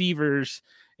different receivers,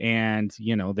 and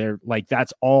they're like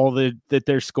that's all that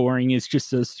they're scoring is just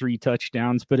those 3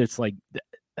 touchdowns. But it's like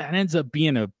that ends up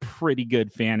being a pretty good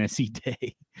fantasy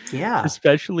day, Yeah,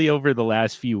 especially over the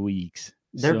last few weeks.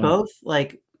 they're So, both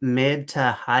like mid to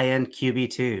high end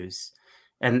QB2s.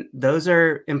 And those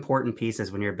are important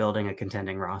pieces when you're building a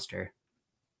contending roster.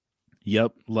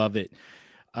 yep, love it.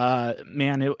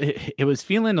 Man, it was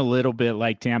feeling a little bit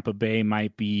like Tampa Bay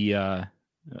might be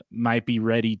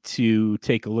ready to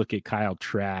take a look at Kyle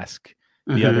Trask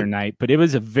the other Mhm. night, but it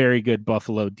was a very good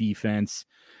Buffalo defense.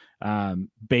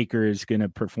 Baker is going to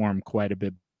perform quite a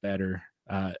bit better,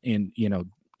 in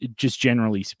just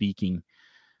generally speaking.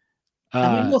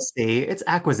 I mean, Uh, we'll see. It's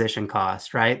acquisition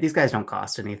cost, right? These guys don't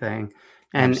cost anything,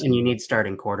 and you Absolutely. need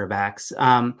starting quarterbacks.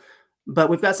 But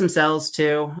we've got some sells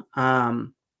too.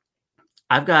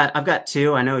 I've got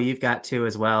two. I know you've got two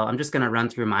as well. I'm just going to run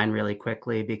through mine really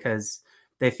quickly because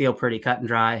they feel pretty cut and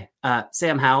dry.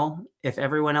 Sam Howell, if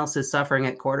everyone else is suffering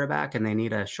at quarterback and they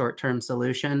need a short-term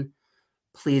solution,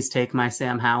 please take my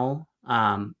Sam Howell.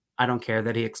 I don't care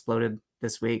that he exploded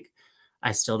this week.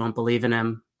 I still don't believe in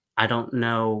him. I don't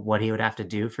know what he would have to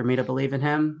do for me to believe in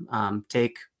him.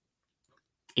 Take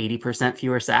 80%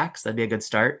 fewer sacks. That'd be a good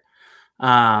start.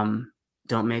 Um,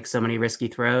 don't make so many risky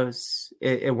throws.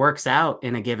 It works out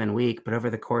in a given week, but over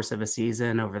the course of a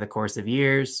season, over the course of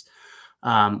years,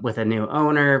 with a new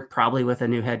owner, probably with a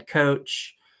new head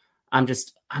coach, I'm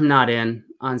not in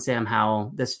on Sam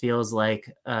Howell. This feels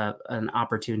like an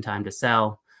opportune time to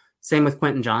sell. Same with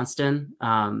Quentin Johnston.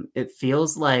 It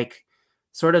feels like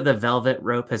sort of the velvet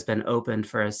rope has been opened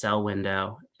for a sell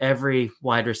window. Every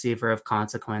wide receiver of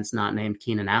consequence, not named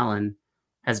Keenan Allen,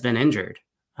 has been injured.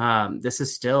 This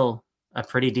is still a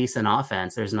pretty decent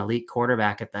offense. There's an elite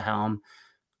quarterback at the helm.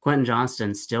 Quentin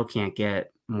Johnston still can't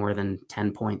get more than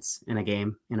 10 points in a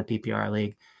game in a PPR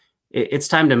league. It's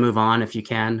time to move on if you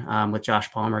can. With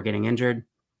Josh Palmer getting injured,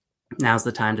 now's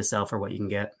the time to sell for what you can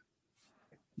get.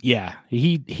 yeah,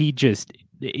 he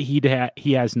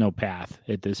has no path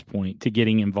at this point to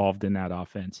getting involved in that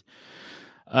offense.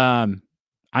 Um,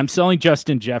 I'm selling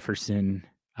Justin Jefferson.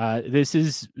 This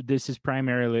is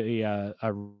primarily a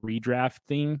redraft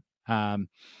thing.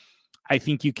 I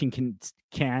think you can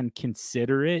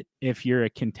consider it if you're a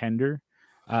contender,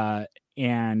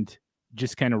 and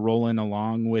just kind of rolling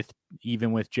along with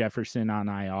even with Jefferson on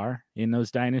IR in those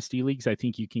dynasty leagues. I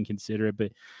think you can consider it,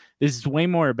 but this is way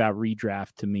more about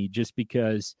redraft to me, just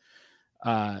because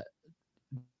uh,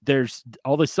 there's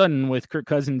all of a sudden with Kirk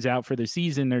Cousins out for the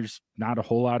season, there's not a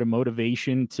whole lot of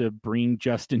motivation to bring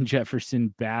Justin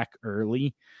Jefferson back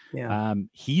early. Yeah.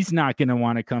 He's not going to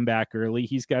want to come back early.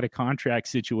 He's got a contract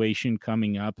situation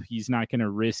coming up. He's not going to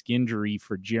risk injury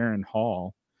for Jaron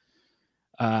Hall.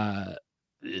 Uh,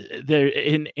 there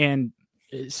and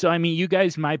so I mean, you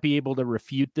guys might be able to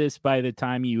refute this by the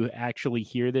time you actually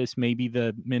hear this. Maybe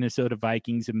the Minnesota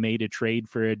Vikings have made a trade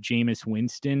for a Jameis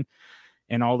Winston,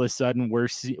 and all of a sudden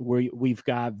we've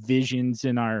got visions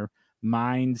in our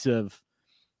minds of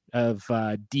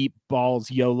deep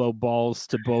balls, YOLO balls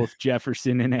to both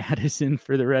Jefferson and Addison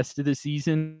for the rest of the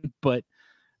season. But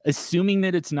assuming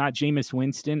that it's not Jameis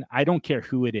Winston, I don't care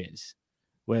who it is,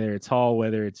 whether it's Hall,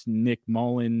 whether it's Nick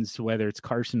Mullins, whether it's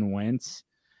Carson Wentz.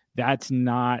 That's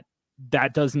not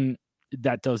that doesn't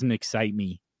excite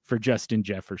me for Justin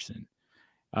Jefferson.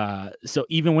 So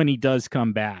even when he does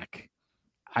come back,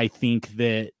 I think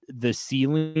that the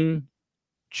ceiling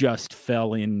just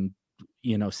fell in,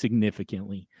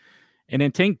 significantly. And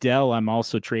then Tank Dell, I'm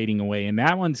also trading away, and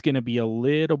that one's going to be a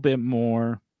little bit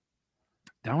more.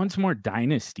 That one's more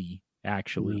dynasty,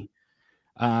 actually.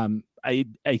 I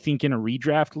think in a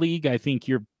redraft league, I think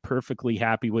you're perfectly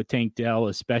happy with Tank Dell,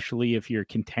 especially if you're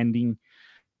contending.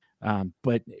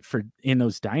 But for in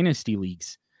those dynasty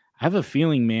leagues, I have a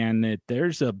feeling, man, that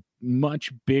there's a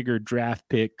much bigger draft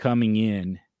pick coming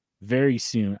in very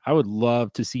soon. I would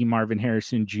love to see Marvin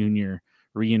Harrison Jr.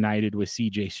 reunited with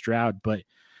CJ Stroud, but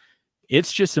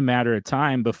it's just a matter of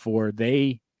time before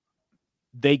they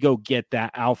go get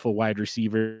that alpha wide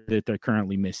receiver that they're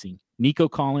currently missing. Nico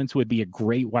Collins would be a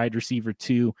great wide receiver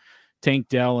too. Tank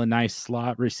Dell, a nice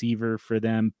slot receiver for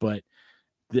them, but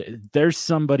there's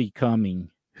somebody coming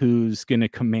who's going to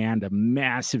command a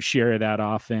massive share of that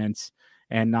offense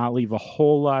and not leave a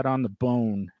whole lot on the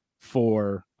bone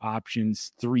for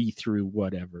options 3 through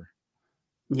whatever.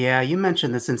 Yeah, you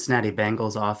mentioned the Cincinnati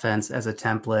Bengals offense as a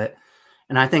template,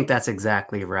 and I think that's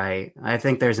exactly right. I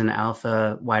think there's an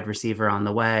alpha wide receiver on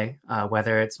the way,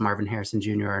 whether it's Marvin Harrison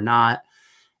Jr. or not.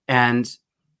 And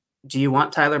do you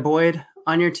want Tyler Boyd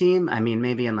on your team? I mean,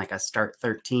 maybe in like a start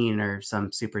 13 or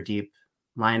some super deep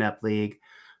lineup league,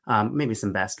 maybe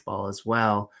some best ball as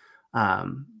well.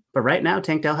 But right now,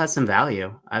 Tank Dell has some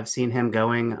value. I've seen him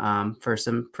going for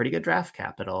some pretty good draft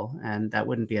capital, and that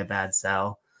wouldn't be a bad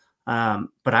sell.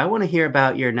 But I want to hear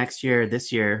about your next year,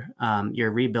 this year,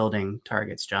 your rebuilding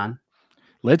targets, John.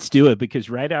 Let's do it, because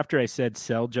right after I said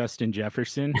sell Justin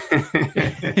Jefferson,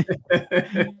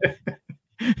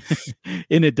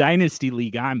 in a dynasty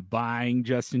league, I'm buying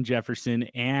Justin Jefferson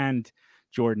and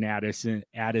Jordan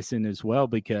Addison as well,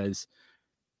 because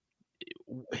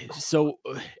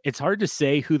it's hard to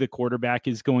say who the quarterback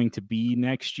is going to be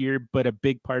next year, but a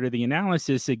big part of the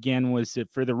analysis again was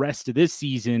that for the rest of this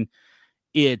season,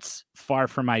 it's far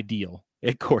from ideal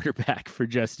at quarterback for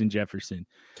Justin Jefferson.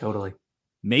 Totally.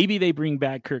 Maybe they bring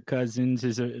back Kirk Cousins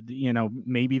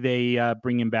maybe they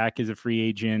bring him back as a free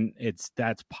agent.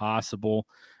 That's possible.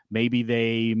 Maybe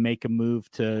they make a move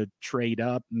to trade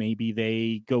up. Maybe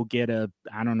they go get a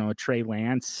Trey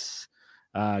Lance,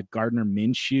 Gardner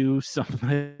Minshew,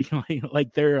 something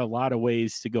like there are a lot of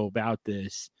ways to go about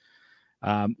this,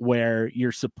 where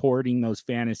you're supporting those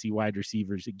fantasy wide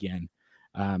receivers again.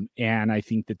 And I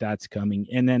think that that's coming.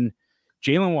 And then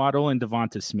Jalen Waddle and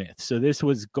Devonta Smith. So this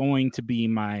was going to be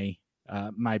my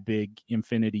big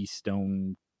Infinity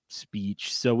Stone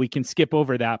speech. So we can skip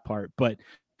over that part. But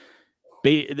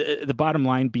the bottom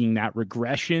line being that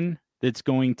regression that's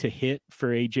going to hit for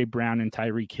AJ Brown and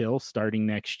Tyreek Hill starting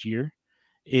next year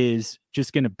is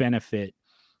just going to benefit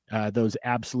those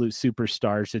absolute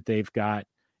superstars that they've got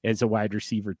as a wide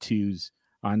receiver twos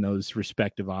on those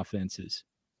respective offenses.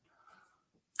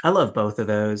 I love both of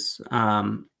those.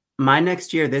 My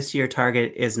next year, this year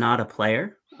target is not a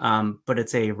player, but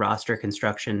it's a roster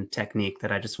construction technique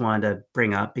that I just wanted to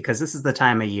bring up, because this is the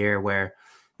time of year where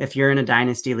if you're in a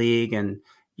dynasty league and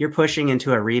you're pushing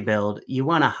into a rebuild, you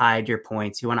want to hide your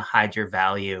points. You want to hide your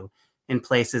value in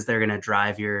places that are going to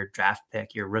drive your draft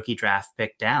pick, your rookie draft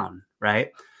pick down,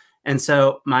 right? And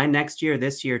so my next year,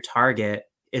 this year target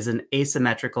is an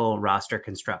asymmetrical roster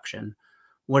construction.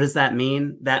 What does that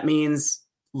mean? That means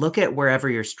look at wherever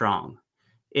you're strong.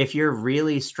 If you're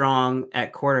really strong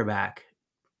at quarterback,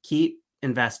 keep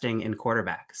investing in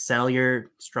quarterback. Sell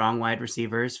your strong wide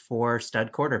receivers for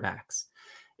stud quarterbacks.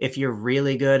 If you're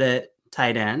really good at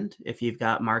tight end, if you've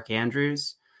got Mark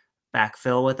Andrews,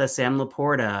 backfill with a Sam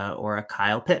Laporta or a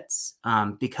Kyle Pitts.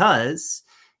 Because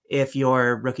if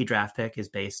your rookie draft pick is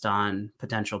based on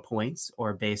potential points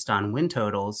or based on win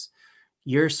totals,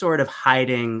 you're sort of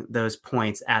hiding those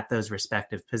points at those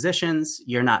respective positions.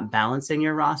 You're not balancing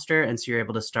your roster, and so you're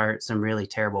able to start some really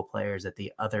terrible players at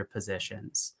the other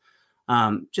positions.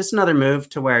 Just another move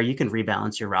to where you can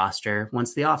rebalance your roster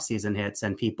once the offseason hits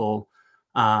and people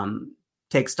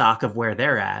take stock of where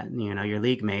they're at, your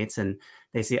league mates, and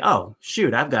they see, oh,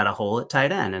 shoot, I've got a hole at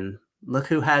tight end, and look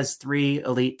who has 3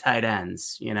 elite tight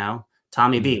ends,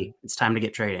 Tommy B. It's time to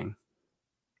get trading.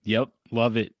 Yep.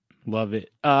 Love it. Love it.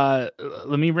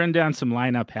 Let me run down some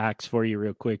lineup hacks for you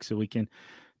real quick so we can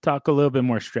talk a little bit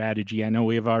more strategy. I know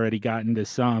we've already gotten to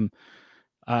some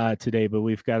today, but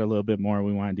we've got a little bit more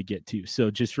we wanted to get to.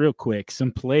 So just real quick,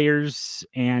 some players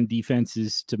and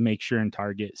defenses to make sure and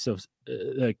target. So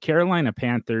the Carolina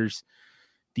Panthers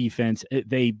defense,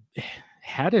 they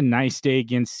had a nice day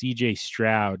against CJ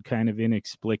Stroud, kind of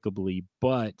inexplicably,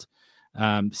 but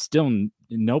still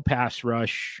no pass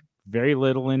rush, very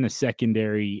little in the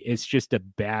secondary. It's just a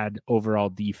bad overall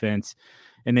defense.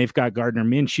 and they've got Gardner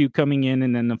Minshew coming in,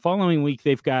 and then the following week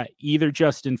they've got either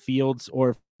Justin Fields,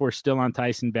 or if we're still on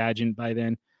Tyson Bagent by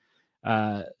then,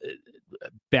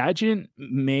 Bagent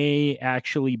may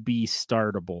actually be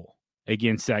startable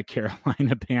against that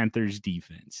Carolina Panthers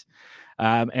defense.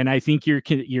 And I think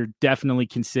you're definitely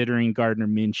considering Gardner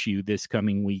Minshew this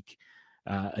coming week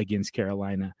against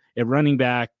Carolina. At running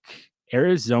back,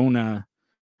 Arizona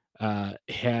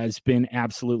has been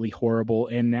absolutely horrible,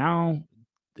 and now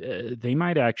they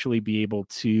might actually be able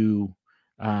to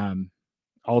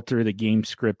alter the game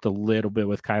script a little bit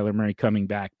with Kyler Murray coming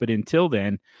back. But until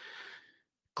then,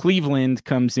 Cleveland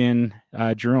comes in,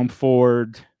 Jerome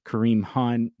Ford, Kareem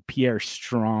Hunt, Pierre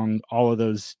Strong, all of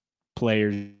those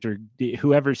players, or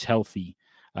whoever's healthy,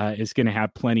 is going to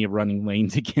have plenty of running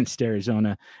lanes against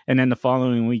Arizona. And then the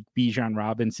following week, Bijan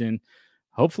Robinson.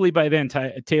 Hopefully by then,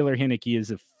 Taylor Heinicke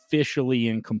is officially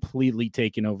and completely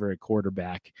taken over at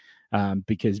quarterback,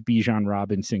 because Bijan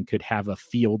Robinson could have a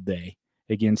field day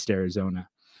against Arizona.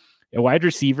 A wide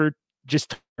receiver,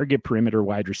 just target perimeter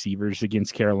wide receivers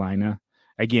against Carolina.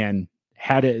 Again,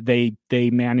 they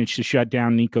managed to shut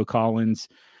down Nico Collins.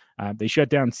 They shut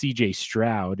down CJ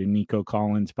Stroud and Nico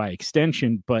Collins by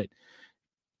extension, but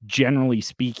generally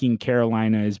speaking,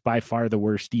 Carolina is by far the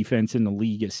worst defense in the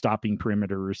league at stopping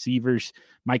perimeter receivers.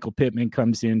 Michael Pittman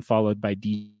comes in, followed by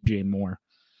DJ Moore.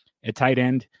 At tight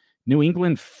end, New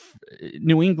England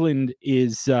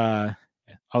is that's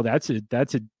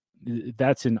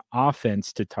an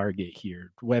offense to target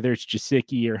here. Whether it's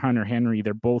Gesicki or Hunter Henry,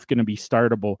 they're both going to be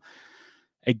startable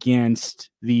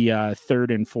against the third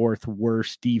and fourth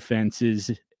worst defenses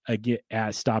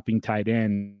at stopping tight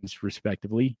ends,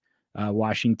 respectively,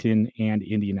 Washington and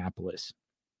Indianapolis.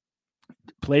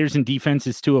 Players and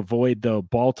defenses to avoid, though: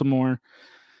 Baltimore,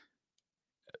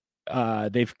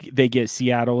 they get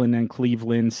Seattle and then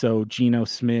Cleveland, so Geno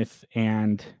Smith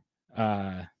and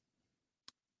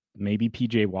maybe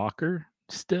PJ Walker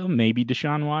still, maybe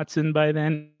Deshaun Watson by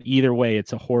then. Either way,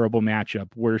 it's a horrible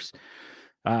matchup.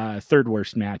 Third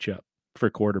worst matchup for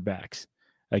quarterbacks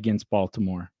against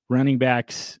Baltimore. Running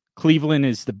backs, Cleveland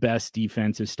is the best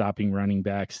defense at stopping running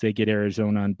backs. They get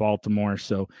Arizona and Baltimore.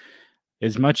 So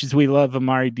as much as we love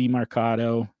Amari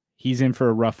DiMarcado, he's in for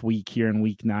a rough week here in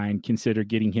week 9. Consider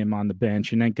getting him on the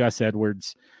bench. And then Gus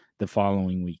Edwards the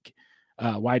following week.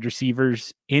 Wide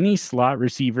receivers, any slot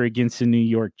receiver against the New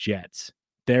York Jets.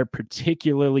 They're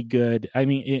particularly good. I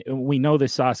mean, we know that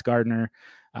Sauce Gardner,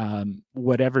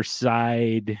 whatever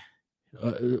side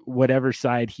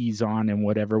he's on and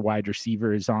whatever wide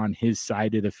receiver is on his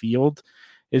side of the field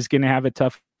is going to have a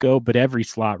tough go. But every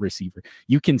slot receiver,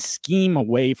 you can scheme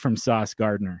away from Sauce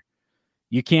Gardner.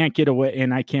 You can't get away,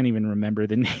 and I can't even remember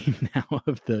the name now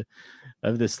of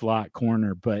the slot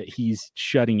corner, but he's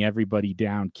shutting everybody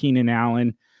down. Keenan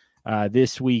Allen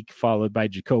this week, followed by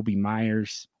Jacoby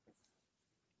Myers,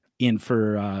 in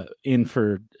for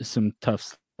some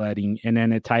tough sledding. And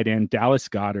then at tight end, Dallas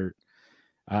Goedert.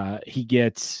 He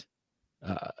gets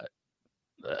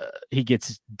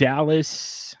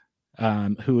Dallas,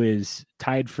 who is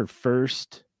tied for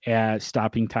first at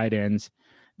stopping tight ends,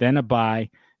 then a bye,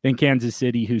 then Kansas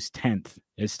City, who's 10th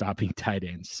at stopping tight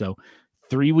ends. So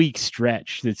 3-week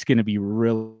stretch that's going to be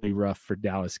really rough for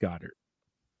Dallas Goedert.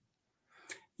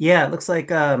 Yeah, it looks like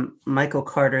Michael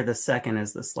Carter II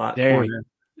is the slot corner.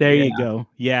 There you go.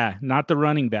 Yeah, not the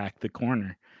running back, the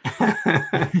corner.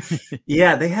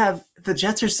 Yeah, the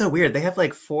Jets are so weird. They have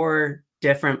like 4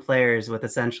 different players with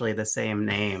essentially the same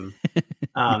name.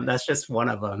 That's just one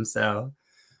of them. So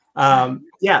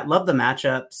yeah, love the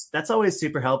matchups. That's always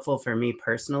super helpful for me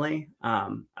personally.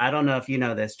 I don't know if you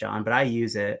know this, John, but I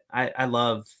use it. I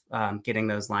love getting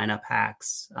those lineup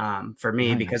hacks for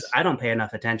me, because I don't pay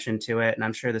enough attention to it. And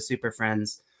I'm sure the super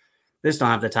friends, they just don't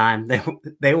have the time.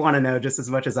 They want to know just as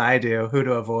much as I do who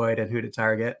to avoid and who to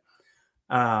target.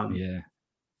 Yeah.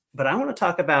 But I want to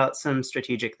talk about some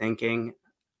strategic thinking.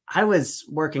 I was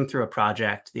working through a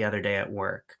project the other day at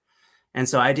work. And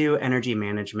so I do energy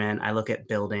management. I look at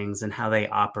buildings and how they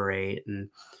operate. And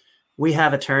we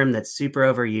have a term that's super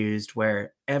overused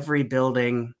where every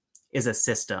building is a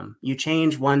system. You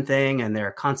change one thing and there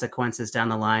are consequences down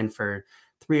the line for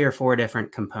 3 or 4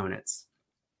 different components.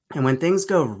 And when things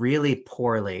go really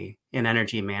poorly in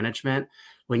energy management,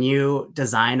 when you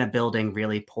design a building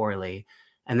really poorly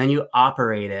and then you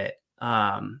operate it,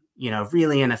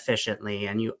 really inefficiently,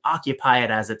 and you occupy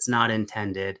it as it's not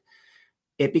intended,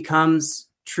 it becomes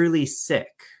truly sick.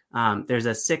 There's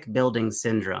a sick building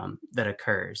syndrome that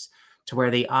occurs to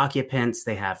where the occupants,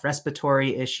 they have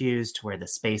respiratory issues, to where the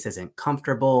space isn't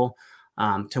comfortable.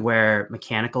 to where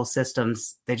mechanical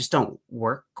systems, they just don't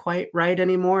work quite right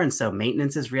anymore. And so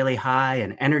maintenance is really high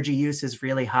and energy use is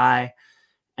really high.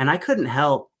 And I couldn't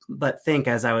help but think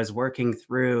as I was working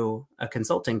through a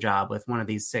consulting job with one of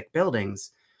these sick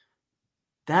buildings,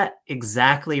 that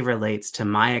exactly relates to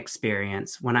my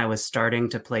experience when I was starting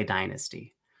to play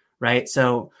Dynasty, right?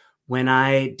 So when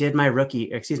I did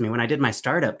when I did my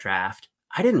startup draft,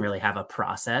 I didn't really have a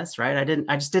process, right?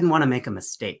 I just didn't want to make a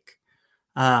mistake.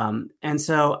 And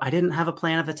so I didn't have a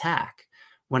plan of attack.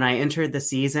 When I entered the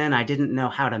season, I didn't know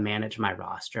how to manage my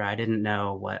roster. I didn't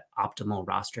know what optimal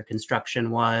roster construction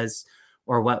was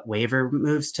or what waiver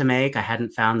moves to make. I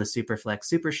hadn't found the SuperFlex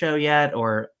SuperShow yet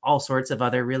or all sorts of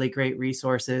other really great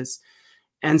resources.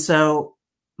 And so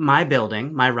my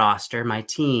building, my roster, my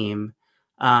team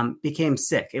became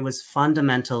sick. It was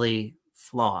fundamentally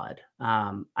flawed.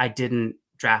 I didn't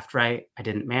draft right. I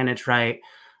didn't manage right.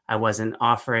 I wasn't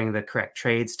offering the correct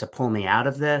trades to pull me out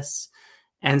of this.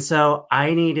 And so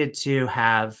I needed to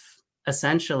have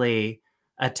essentially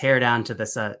a tear down to the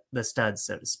studs,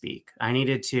 so to speak. I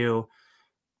needed to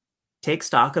take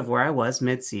stock of where I was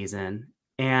midseason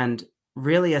and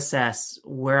really assess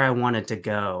where I wanted to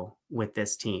go with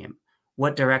this team.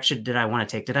 What direction did I want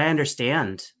to take? Did I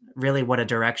understand really what a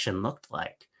direction looked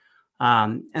like?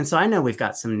 And so I know we've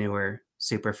got some newer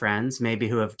super friends, maybe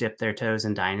who have dipped their toes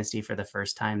in Dynasty for the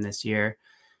first time this year.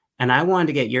 And I wanted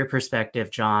to get your perspective,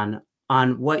 John,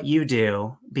 on what you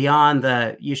do beyond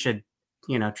you should,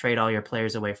 trade all your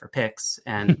players away for picks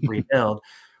and rebuild.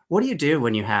 What do you do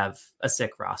when you have a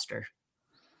sick roster?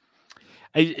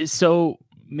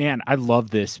 Man, I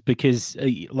love this because,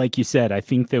 like you said, I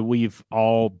think that we've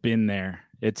all been there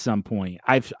at some point.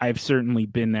 I've certainly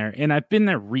been there, and I've been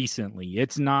there recently.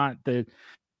 It's not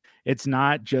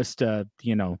just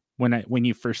when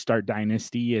you first start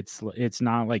Dynasty, it's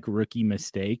not like rookie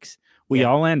mistakes. We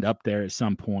all end up there at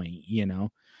some point,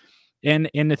 And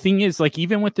the thing is, like,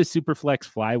 even with the SuperFlex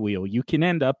flywheel, you can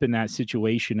end up in that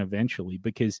situation eventually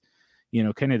because,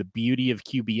 kind of the beauty of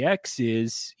QBX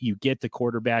is you get the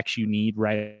quarterbacks you need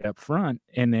right up front,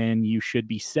 and then you should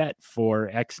be set for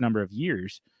X number of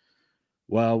years.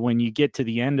 Well, when you get to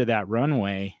the end of that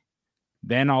runway,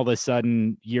 then all of a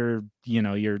sudden you're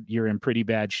in pretty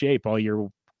bad shape. All your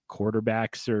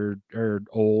quarterbacks are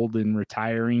old and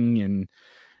retiring,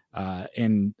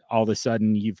 and all of a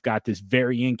sudden you've got this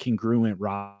very incongruent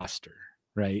roster,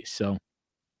 right? So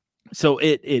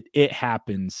it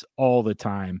happens all the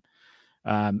time.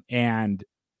 And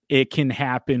it can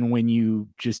happen when you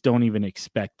just don't even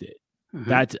expect it.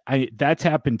 Mm-hmm. That's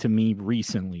happened to me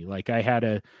recently. Like I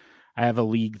have a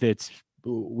league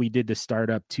we did the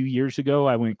startup 2 years ago.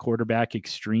 I went quarterback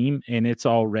extreme, and it's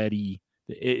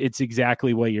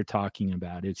exactly what you're talking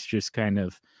about. It's just kind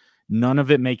of none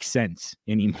of it makes sense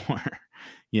anymore.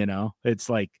 It's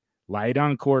like light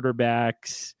on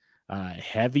quarterbacks,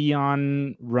 heavy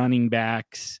on running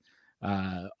backs.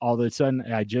 All of a sudden,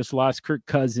 I just lost Kirk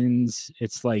Cousins.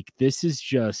 It's like this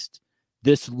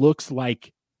looks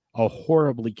like a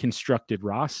horribly constructed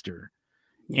roster.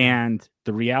 And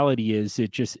the reality is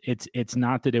it's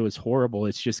not that it was horrible.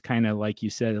 It's just kind of like you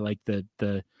said, like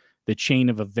the chain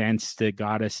of events that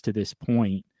got us to this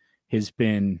point has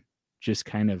been just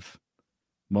kind of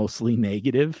mostly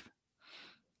negative.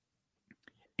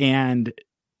 And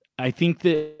I think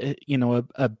that,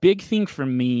 a big thing for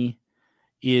me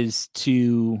is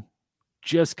to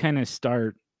just kind of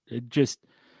start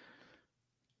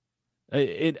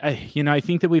I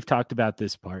think that we've talked about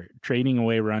this part, trading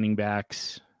away running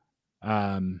backs,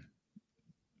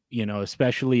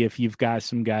 especially if you've got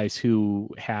some guys who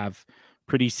have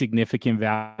pretty significant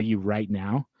value right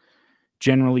now.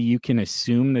 Generally, you can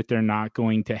assume that they're not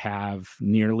going to have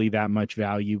nearly that much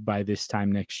value by this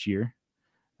time next year.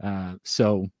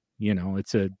 So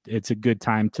it's a good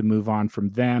time to move on from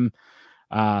them.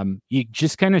 You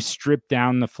just kind of strip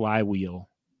down the flywheel,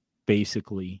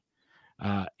 basically.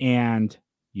 And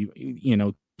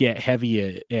you get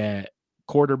heavy at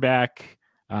quarterback,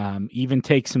 even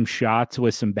take some shots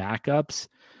with some backups.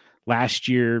 Last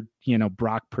year,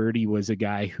 Brock Purdy was a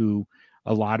guy who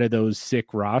a lot of those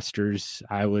sick rosters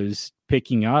I was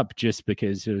picking up just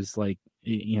because it was like,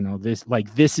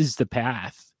 this is the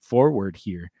path forward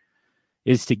here,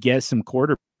 is to get some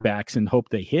quarterbacks and hope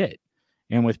they hit.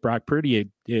 And with Brock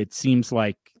Purdy, it seems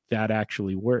like that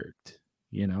actually worked,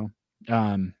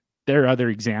 there are other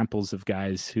examples of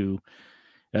guys who,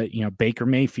 Baker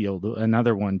Mayfield,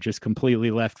 another one, just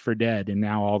completely left for dead. And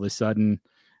now all of a sudden,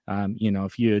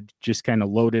 if you had just kind of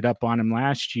loaded up on him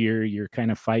last year, you're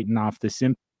kind of fighting off the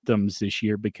symptoms this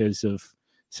year because of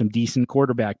some decent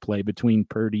quarterback play between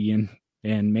Purdy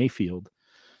and Mayfield.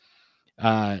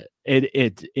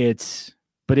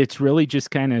 But it's really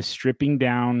just kind of stripping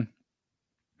down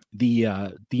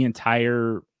the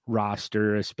entire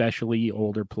roster, especially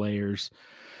older players,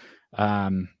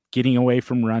 getting away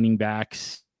from running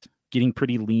backs, getting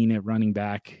pretty lean at running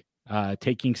back,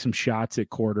 taking some shots at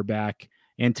quarterback,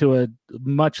 and to a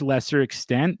much lesser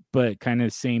extent, but kind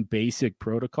of same basic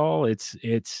protocol, it's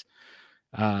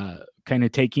kind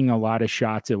of taking a lot of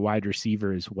shots at wide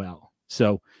receiver as well.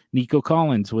 So Nico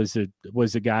Collins was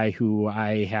a guy who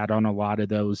I had on a lot of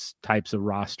those types of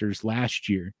rosters last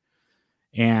year,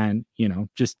 and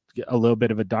just a little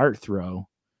bit of a dart throw.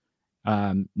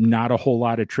 Not a whole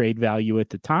lot of trade value at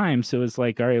the time, so it's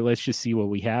like, all right, let's just see what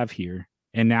we have here.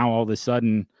 And now all of a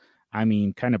sudden, I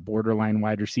mean, kind of borderline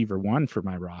wide receiver 1 for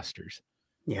my rosters.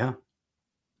 Yeah.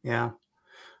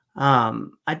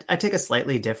 I take a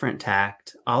slightly different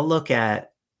tact. I'll look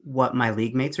at what my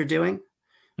league mates are doing.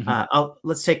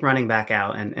 Let's take running back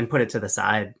out and put it to the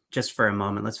side just for a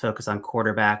moment. Let's focus on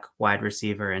quarterback, wide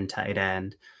receiver, and tight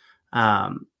end.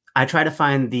 I try to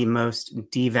find the most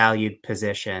devalued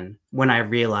position when I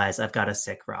realize I've got a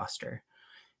sick roster.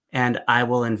 And I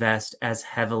will invest as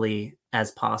heavily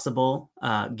as possible,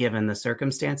 given the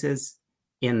circumstances,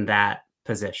 in that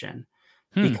position.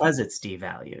 Because it's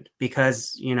devalued,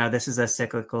 because, this is a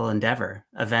cyclical endeavor.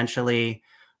 Eventually,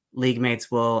 league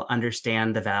mates will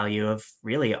understand the value of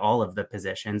really all of the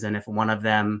positions. And if one of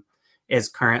them is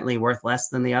currently worth less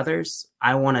than the others,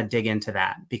 I want to dig into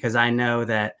that, because I know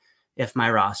that if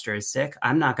my roster is sick,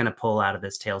 I'm not going to pull out of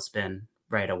this tailspin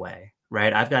right away,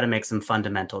 right? I've got to make some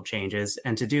fundamental changes.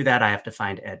 And to do that, I have to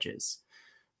find edges.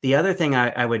 The other thing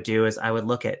I would do is I would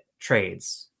look at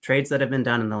trades that have been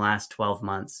done in the last 12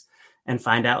 months, and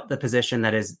find out the position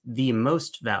that is the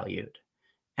most valued.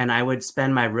 And I would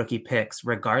spend my rookie picks,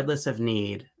 regardless of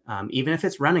need, even if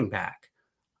it's running back,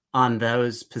 on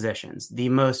those positions, the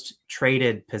most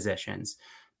traded positions,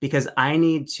 because I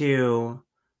need to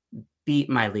beat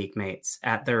my league mates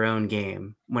at their own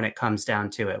game when it comes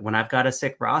down to it. When I've got a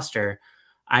sick roster,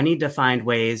 I need to find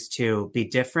ways to be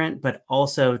different, but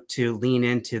also to lean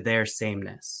into their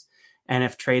sameness. And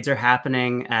if trades are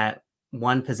happening at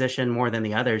one position more than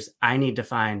the others, I need to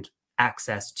find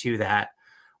access to that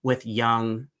with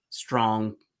young,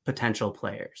 strong potential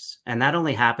players. And that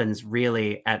only happens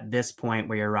really at this point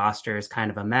where your roster is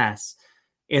kind of a mess,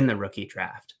 in the rookie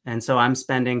draft. And so I'm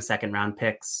spending second round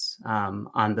picks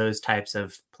on those types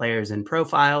of players and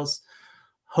profiles,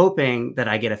 hoping that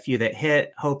I get a few that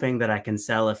hit, hoping that I can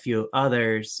sell a few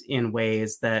others in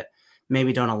ways that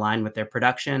maybe don't align with their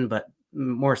production, but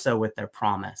more so with their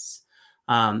promise.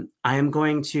 I am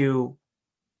going to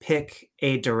pick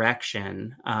a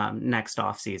direction next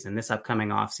offseason, this upcoming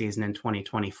offseason in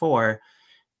 2024,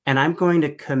 and I'm going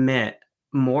to commit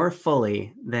more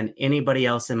fully than anybody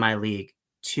else in my league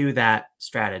to that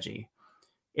strategy.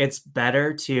 It's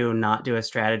better to not do a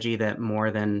strategy that more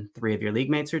than 3 of your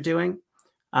league mates are doing.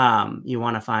 You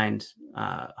want to find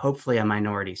hopefully a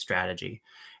minority strategy.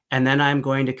 And then I'm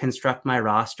going to construct my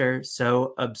roster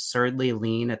so absurdly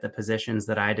lean at the positions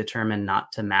that I determine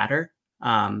not to matter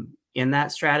in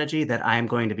that strategy that I'm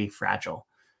going to be fragile.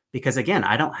 Because again,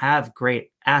 I don't have great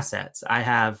assets. I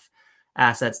have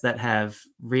assets that have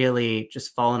really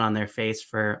just fallen on their face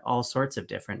for all sorts of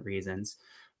different reasons.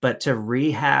 But to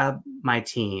rehab my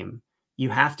team, you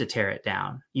have to tear it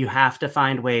down. You have to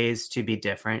find ways to be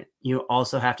different. You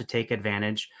also have to take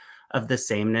advantage of the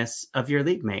sameness of your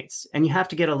league mates. And you have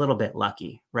to get a little bit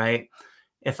lucky, right?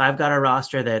 If I've got a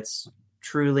roster that's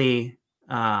truly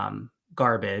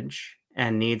garbage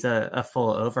and needs a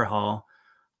full overhaul,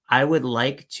 I would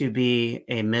like to be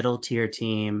a middle tier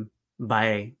team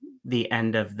by the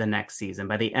end of the next season,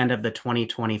 by the end of the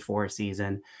 2024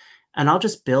 season. And I'll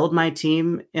just build my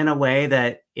team in a way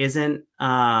that isn't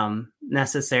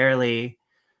necessarily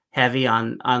heavy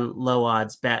on low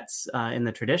odds bets in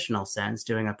the traditional sense,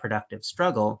 doing a productive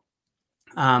struggle.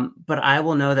 But I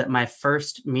will know that my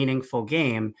first meaningful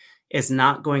game is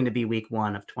not going to be week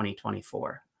 1 of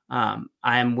 2024. I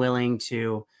am willing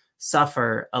to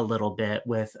suffer a little bit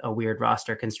with a weird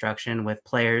roster construction with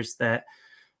players that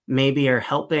maybe are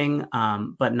helping,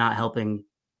 but not helping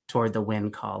toward the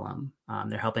win column.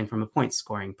 They're helping from a point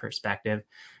scoring perspective,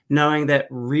 knowing that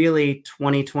really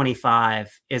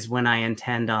 2025 is when I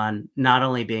intend on not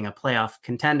only being a playoff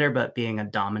contender, but being a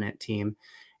dominant team.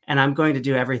 And I'm going to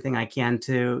do everything I can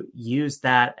to use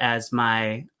that as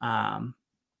my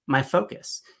my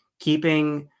focus,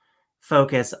 keeping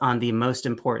focus on the most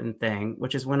important thing,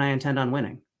 which is when I intend on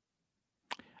winning.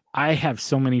 I have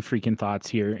so many freaking thoughts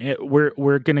here.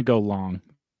 We're going to go long.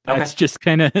 That's Okay. just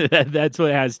kind of, that's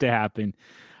what has to happen.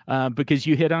 because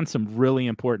you hit on some really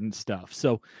important stuff.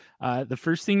 So the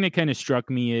first thing that kind of struck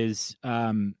me is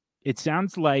it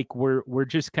sounds like we're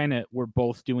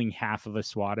both doing half of a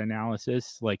SWOT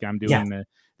analysis. Like I'm Yeah. doing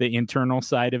the internal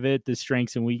side of it, the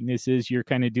strengths and weaknesses. You're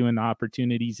kind of doing the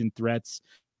opportunities and threats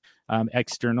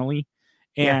externally.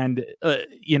 Yeah. And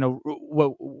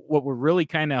what we're really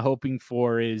kind of hoping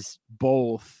for is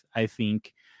both. I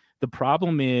think the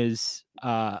problem is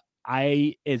if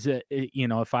I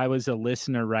was a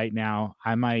listener right now,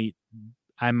 I might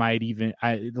even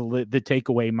the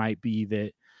takeaway might be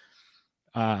that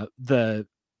the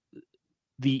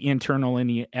internal and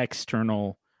the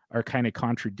external are kind of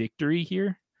contradictory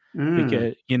here,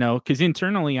 Mm. because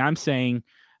internally I'm saying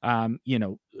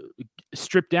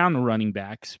strip down the running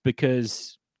backs,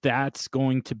 because that's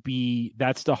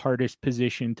the hardest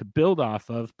position to build off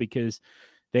of, because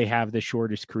they have the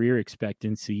shortest career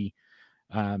expectancy.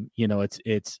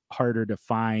 It's harder to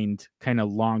find kind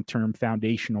of long-term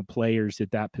foundational players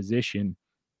at that position.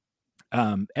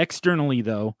 Externally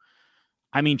though,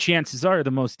 I mean, chances are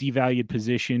the most devalued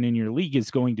position in your league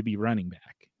is going to be running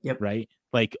back, Yep. right?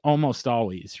 Like almost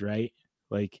always, right?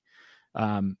 Like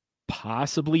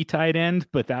possibly tight end,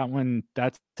 but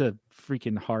that's a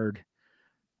freaking hard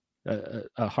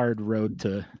a hard road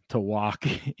to walk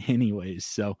anyways.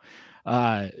 So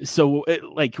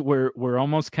we're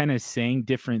almost kind of saying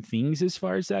different things as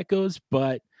far as that goes,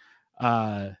 but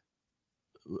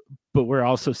we're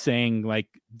also saying like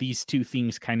these two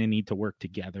things kind of need to work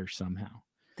together somehow.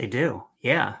 They do.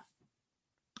 Yeah.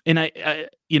 And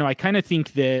I kind of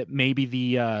think that maybe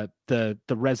the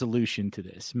resolution to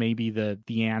this, maybe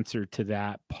the answer to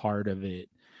that part of it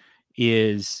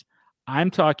is,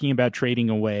 I'm talking about trading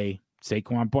away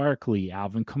Saquon Barkley,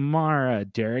 Alvin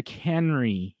Kamara, Derrick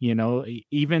Henry,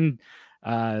 even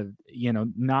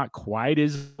not quite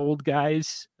as old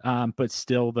guys, but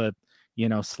still the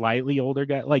slightly older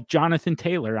guy like Jonathan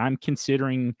Taylor. I'm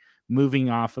considering moving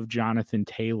off of Jonathan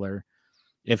Taylor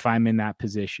if I'm in that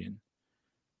position.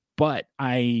 But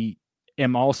I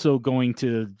am also going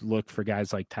to look for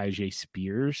guys like Tyjae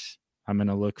Spears. I'm going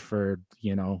to look for,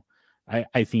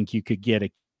 I think you could get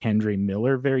a Kendre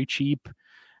Miller very cheap.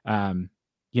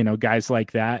 Guys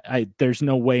like that. There's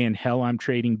no way in hell I'm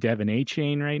trading Devin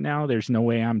Achane right now. There's no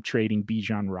way I'm trading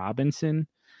Bijan Robinson.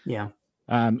 Yeah.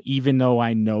 Even though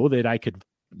I know that I could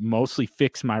mostly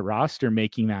fix my roster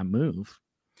making that move.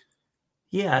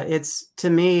 Yeah. To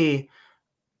me,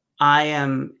 I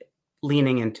am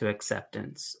leaning into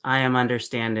acceptance. I am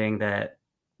understanding that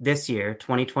this year,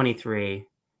 2023,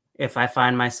 if I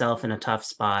find myself in a tough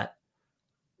spot,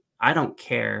 I don't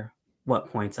care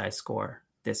what points I score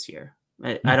this year.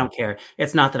 I don't care.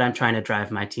 It's not that I'm trying to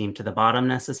drive my team to the bottom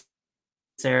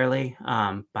necessarily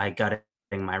by gutting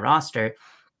my roster.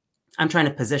 I'm trying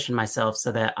to position myself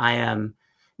so that I am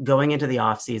going into the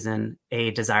offseason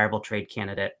a desirable trade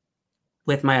candidate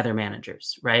with my other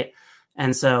managers, right?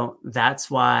 And so that's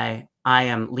why I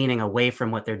am leaning away from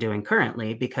what they're doing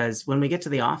currently, because when we get to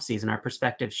the offseason, our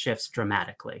perspective shifts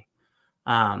dramatically.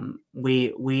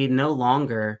 We no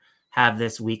longer have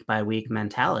this week by week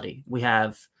mentality. We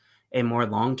have a more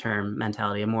long-term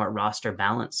mentality, a more roster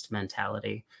balanced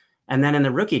mentality. And then in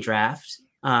the rookie draft,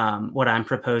 what I'm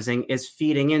proposing is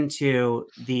feeding into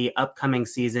the upcoming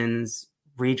season's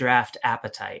redraft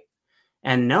appetite,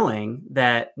 and knowing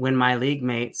that when my league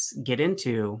mates get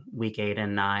into week 8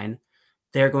 and 9,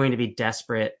 they're going to be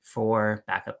desperate for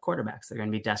backup quarterbacks. They're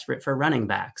going to be desperate for running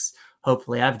backs.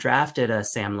 Hopefully I've drafted a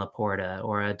Sam Laporta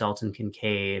or a Dalton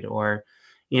Kincaid or,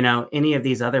 any of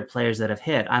these other players that have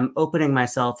hit. I'm opening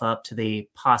myself up to the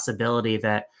possibility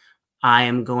that I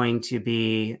am going to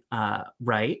be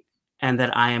right, and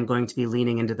that I am going to be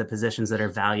leaning into the positions that are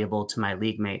valuable to my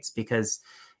league mates. Because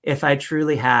if I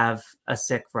truly have a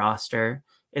sick roster,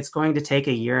 it's going to take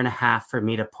a year and a half for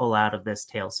me to pull out of this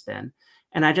tailspin.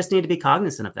 And I just need to be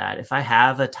cognizant of that. If I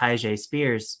have a Tyjae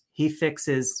Spears, he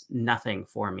fixes nothing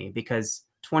for me, because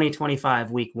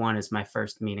 2025 week 1 is my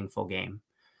first meaningful game.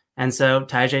 And so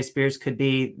Tyjae Spears could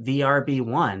be the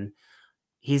RB1.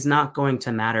 He's not going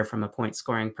to matter from a point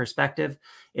scoring perspective.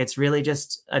 It's really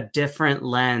just a different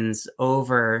lens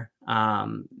over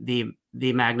the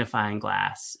magnifying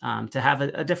glass to have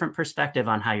a different perspective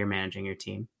on how you're managing your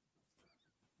team.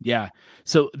 Yeah.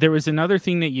 So there was another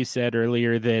thing that you said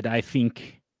earlier that I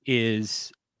think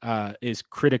is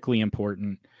critically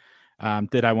important,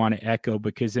 that I want to echo,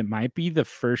 because it might be the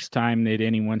first time that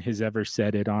anyone has ever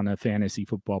said it on a fantasy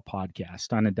football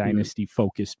podcast, on a dynasty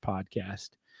focused podcast.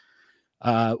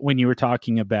 When you were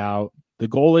talking about the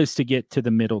goal is to get to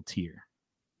the middle tier,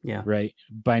 right,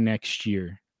 by next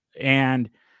year. And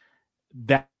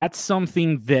that's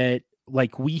something that,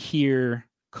 like, we hear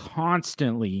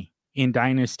constantly in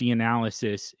dynasty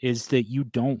analysis is that you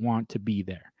don't want to be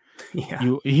there.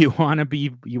 Yeah. You want to be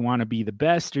the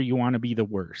best, or you want to be the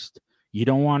worst. You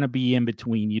don't want to be in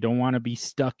between. You don't want to be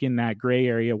stuck in that gray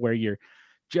area where you're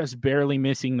just barely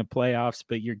missing the playoffs,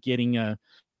 but you're getting a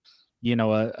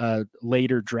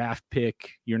later draft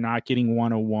pick. You're not getting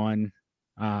 101.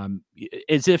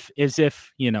 As if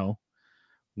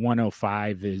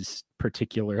 105 is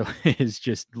particularly is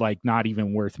just like not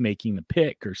even worth making the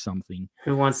pick or something.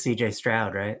 Who wants CJ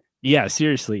Stroud, right? Yeah,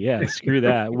 seriously. Yeah, screw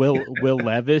that. Will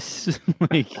Levis,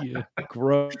 like, yeah,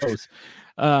 gross.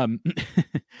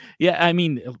 Yeah, I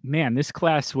mean, man, this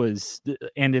class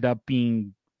ended up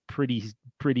being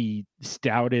pretty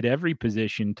stout at every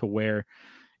position, to where,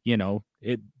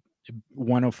 it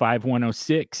 105,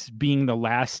 106 being the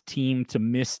last team to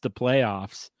miss the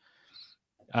playoffs.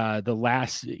 The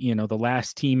last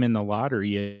team in the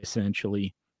lottery,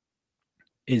 essentially,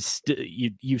 is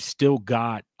you still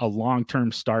got a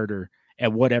long-term starter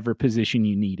at whatever position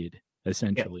you needed,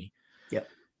 essentially. Yep.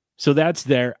 So that's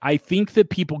there. I think that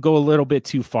people go a little bit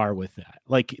too far with that.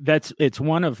 Like, it's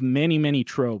one of many, many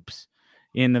tropes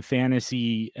in the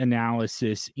fantasy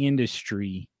analysis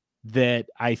industry that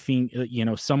I think,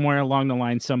 somewhere along the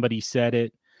line, somebody said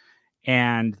it,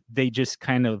 and they just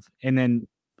and then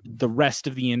the rest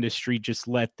of the industry just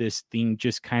let this thing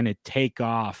just kind of take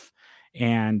off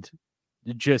and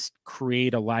just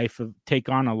take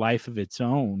on a life of its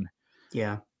own.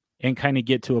 Yeah. And kind of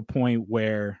get to a point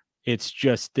where it's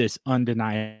just this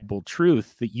undeniable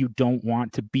truth that you don't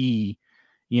want to be,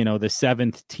 the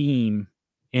seventh team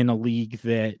in a league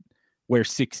where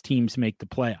 6 teams make the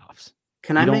playoffs.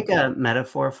 Can I make a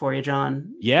metaphor for you,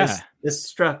 John? Yeah. This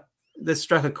struck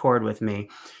a chord with me.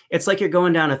 It's like you're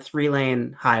going down a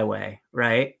 3-lane highway,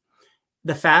 right?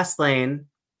 The fast lane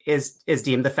is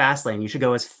deemed the fast lane. You should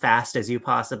go as fast as you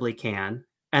possibly can.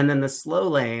 And then the slow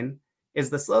lane is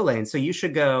the slow lane. So you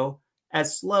should go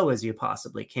as slow as you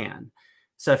possibly can.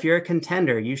 So if you're a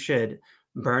contender, you should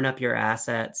burn up your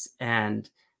assets and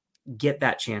get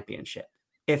that championship.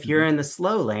 If you're in the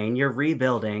slow lane, you're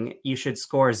rebuilding, you should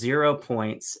score 0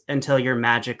 points until you're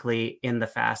magically in the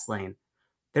fast lane.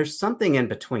 There's something in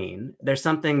between. There's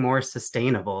something more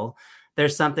sustainable.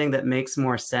 There's something that makes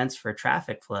more sense for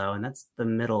traffic flow, and that's the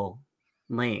middle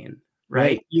lane,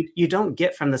 right? You don't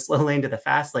get from the slow lane to the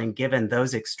fast lane given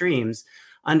those extremes,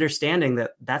 understanding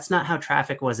that that's not how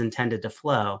traffic was intended to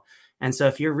flow. And so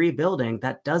if you're rebuilding,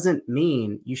 that doesn't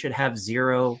mean you should have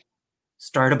 0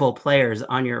 startable players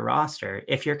on your roster.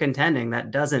 If you're contending,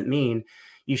 that doesn't mean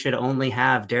you should only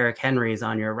have Derrick Henrys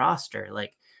on your roster.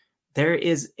 Like, there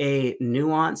is a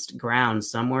nuanced ground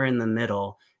somewhere in the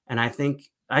middle. And I think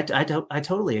I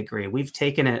totally agree. We've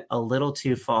taken it a little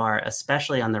too far,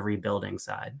 especially on the rebuilding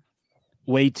side.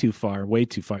 Way too far.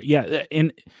 Yeah.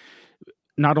 And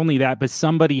not only that, but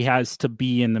somebody has to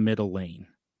be in the middle lane.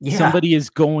 Yeah. Somebody is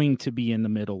going to be in the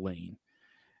middle lane.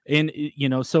 And,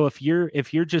 so if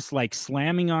you're just like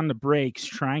slamming on the brakes,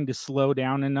 trying to slow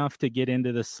down enough to get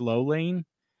into the slow lane,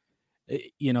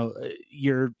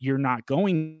 you're not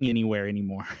going anywhere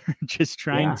anymore. Just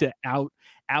trying to out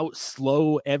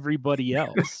slow everybody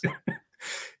else.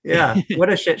 Yeah.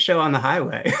 What a shit show on the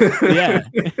highway. Yeah.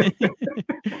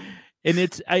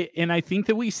 And I think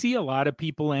that we see a lot of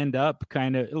people end up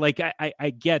kind of like, I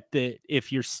get that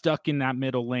if you're stuck in that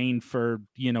middle lane for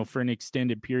an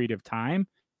extended period of time,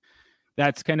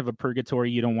 that's kind of a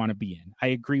purgatory you don't want to be in. I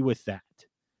agree with that.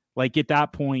 Like, at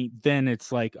that point, then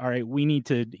it's like, all right, we need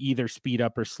to either speed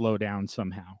up or slow down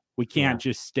somehow. We can't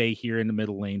just stay here in the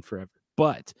middle lane forever.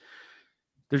 But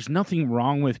there's nothing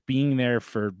wrong with being there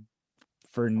for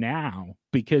now,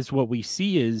 because what we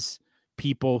see is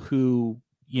people who,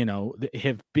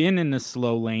 have been in the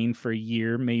slow lane for a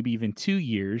year, maybe even 2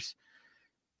 years,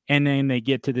 and then they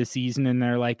get to the season and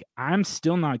they're like, I'm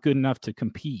still not good enough to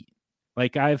compete.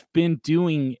 Like, I've been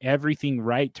doing everything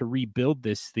right to rebuild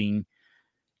this thing.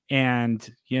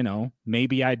 And,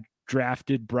 maybe I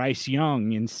drafted Bryce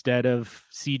Young instead of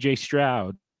CJ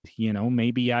Stroud.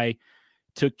 Maybe I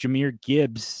took Jahmyr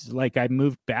Gibbs. Like, I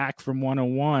moved back from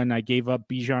 101. I gave up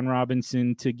Bijan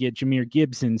Robinson to get Jahmyr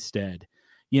Gibbs instead.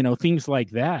 Things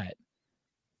like that.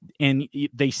 And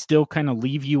they still kind of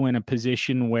leave you in a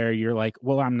position where you're like,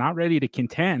 well, I'm not ready to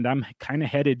contend. I'm kind of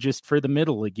headed just for the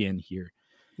middle again here.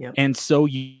 Yep. And so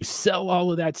you sell all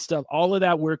of that stuff, all of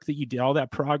that work that you did, all that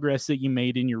progress that you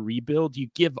made in your rebuild, you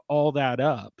give all that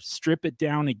up, strip it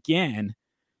down again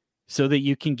so that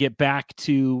you can get back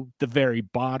to the very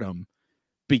bottom,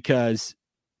 because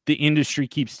the industry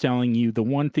keeps telling you the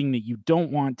one thing that you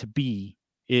don't want to be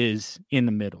is in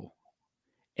the middle.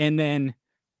 And then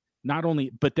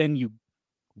but then you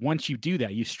once you do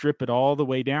that, you strip it all the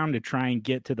way down to try and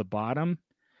get to the bottom.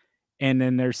 And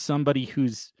then there's somebody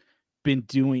who's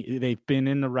they've been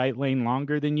in the right lane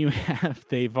longer than you have.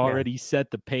 They've already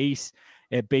set the pace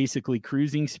at basically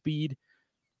cruising speed.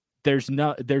 There's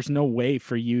no way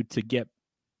for you to get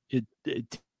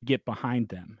behind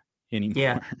them anymore.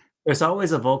 Yeah. There's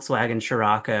always a Volkswagen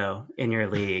Scirocco in your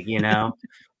league, you know?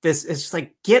 This is just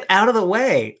like, get out of the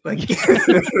way. Like,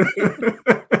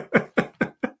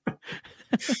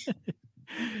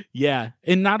 yeah.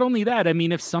 And not only that, I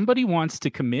mean, if somebody wants to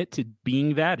commit to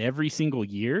being that every single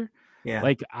year,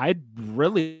 like, I'd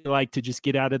really like to just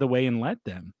get out of the way and let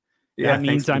them. Yeah, that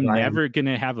means I'm never going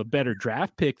to have a better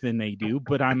draft pick than they do,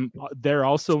 but they're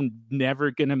also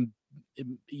never going to,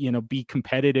 be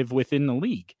competitive within the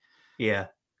league. Yeah.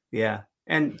 Yeah.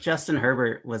 And Justin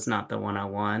Herbert was not the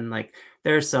 101. Like,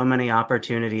 there's so many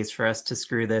opportunities for us to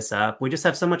screw this up. We just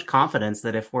have so much confidence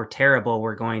that if we're terrible,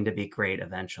 we're going to be great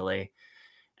eventually.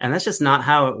 And that's just not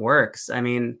how it works. I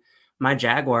mean, my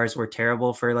Jaguars were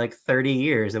terrible for like 30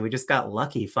 years and we just got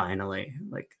lucky finally.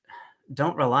 Like,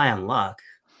 don't rely on luck.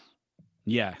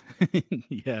 Yeah.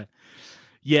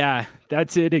 Yeah,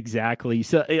 that's it exactly.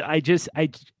 So I just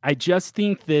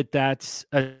think that that's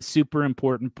a super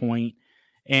important point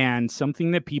and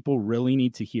something that people really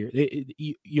need to hear.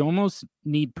 You almost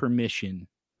need permission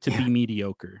to be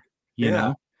mediocre, you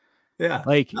know? Yeah.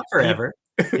 Like, not forever.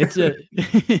 It's a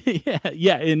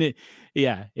and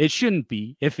it shouldn't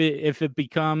be. If it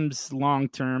becomes long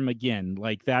term again,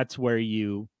 like, that's where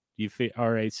you all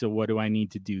right, so what do I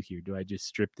need to do here? Do I just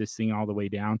strip this thing all the way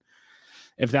down?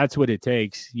 If that's what it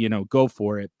takes, go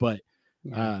for it. But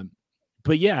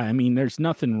yeah, I mean, there's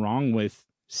nothing wrong with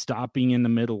stopping in the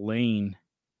middle lane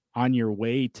on your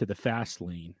way to the fast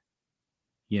lane.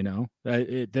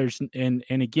 There's and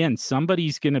again,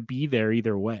 somebody's going to be there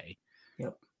either way.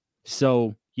 Yep.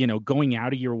 So, going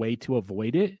out of your way to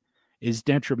avoid it is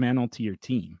detrimental to your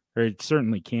team, or it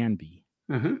certainly can be.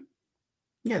 Mm-hmm.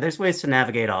 Yeah, there's ways to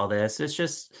navigate all this. It's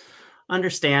just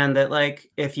understand that, like,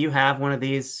 if you have one of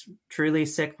these truly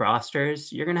sick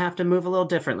rosters, you're going to have to move a little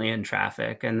differently in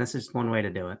traffic. And this is one way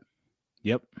to do it.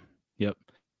 Yep.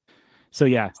 So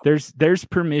yeah, there's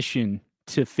permission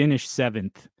to finish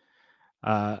 7th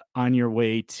on your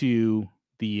way to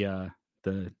the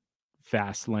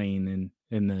fast lane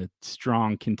and the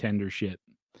strong contendership.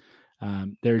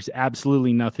 There's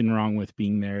absolutely nothing wrong with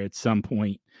being there at some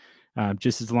point,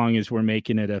 just as long as we're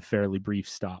making it a fairly brief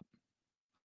stop.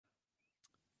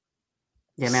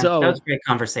 Yeah, man, that was a great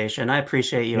conversation. I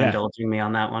appreciate you indulging me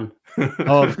on that one.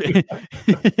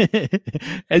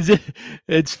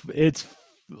 It's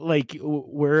like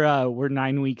we're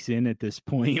 9 weeks in at this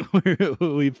point where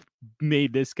we've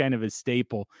made this kind of a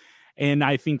staple, and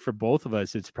I think for both of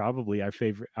us, it's probably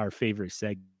our favorite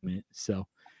segment. So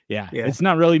yeah, it's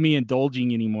not really me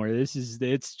indulging anymore.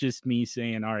 It's just me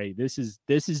saying, all right, this is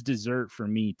dessert for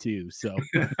me too. So,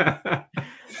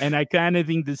 and I kind of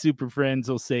think the Super Friends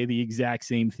will say the exact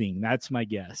same thing. That's my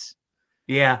guess.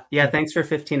 Yeah. Thanks for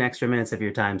 15 extra minutes of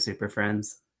your time, Super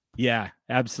Friends. Yeah,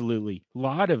 absolutely. A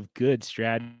lot of good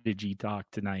strategy talk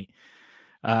tonight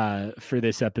for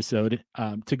this episode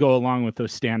to go along with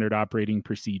those standard operating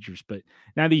procedures. But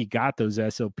now that you got those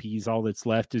SOPs, all that's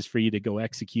left is for you to go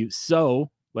execute.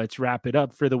 So let's wrap it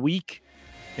up for the week.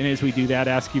 And as we do that,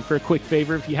 ask you for a quick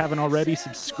favor. If you haven't already,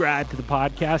 subscribe to the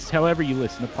podcast, however you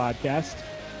listen to podcasts.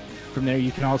 From there,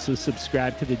 you can also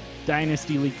subscribe to the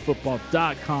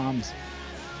DynastyLeagueFootball.com's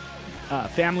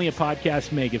family of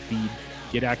podcasts mega feed.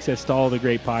 Get access to all the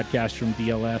great podcasts from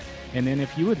DLF. And then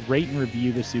if you would rate and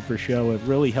review the Super Show, it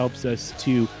really helps us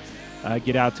to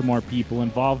get out to more people,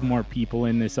 involve more people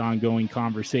in this ongoing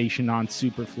conversation on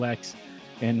SuperFlex,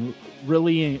 and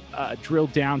really drill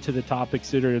down to the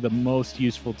topics that are the most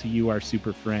useful to you, our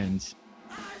super friends.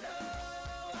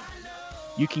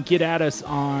 You can get at us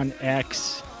on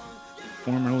X,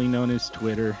 formerly known as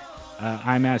Twitter.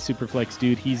 I'm at SuperFlex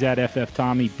Dude. He's at FF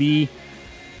Tommy B.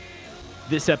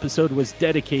 This episode was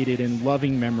dedicated in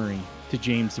loving memory to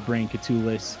James the Brain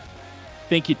Catullus.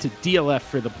 Thank you to DLF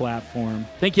for the platform.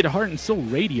 Thank you to Heart and Soul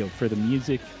Radio for the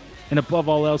music. And above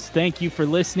all else, thank you for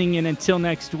listening. And until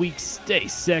next week, stay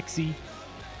sexy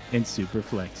and super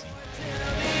flexy.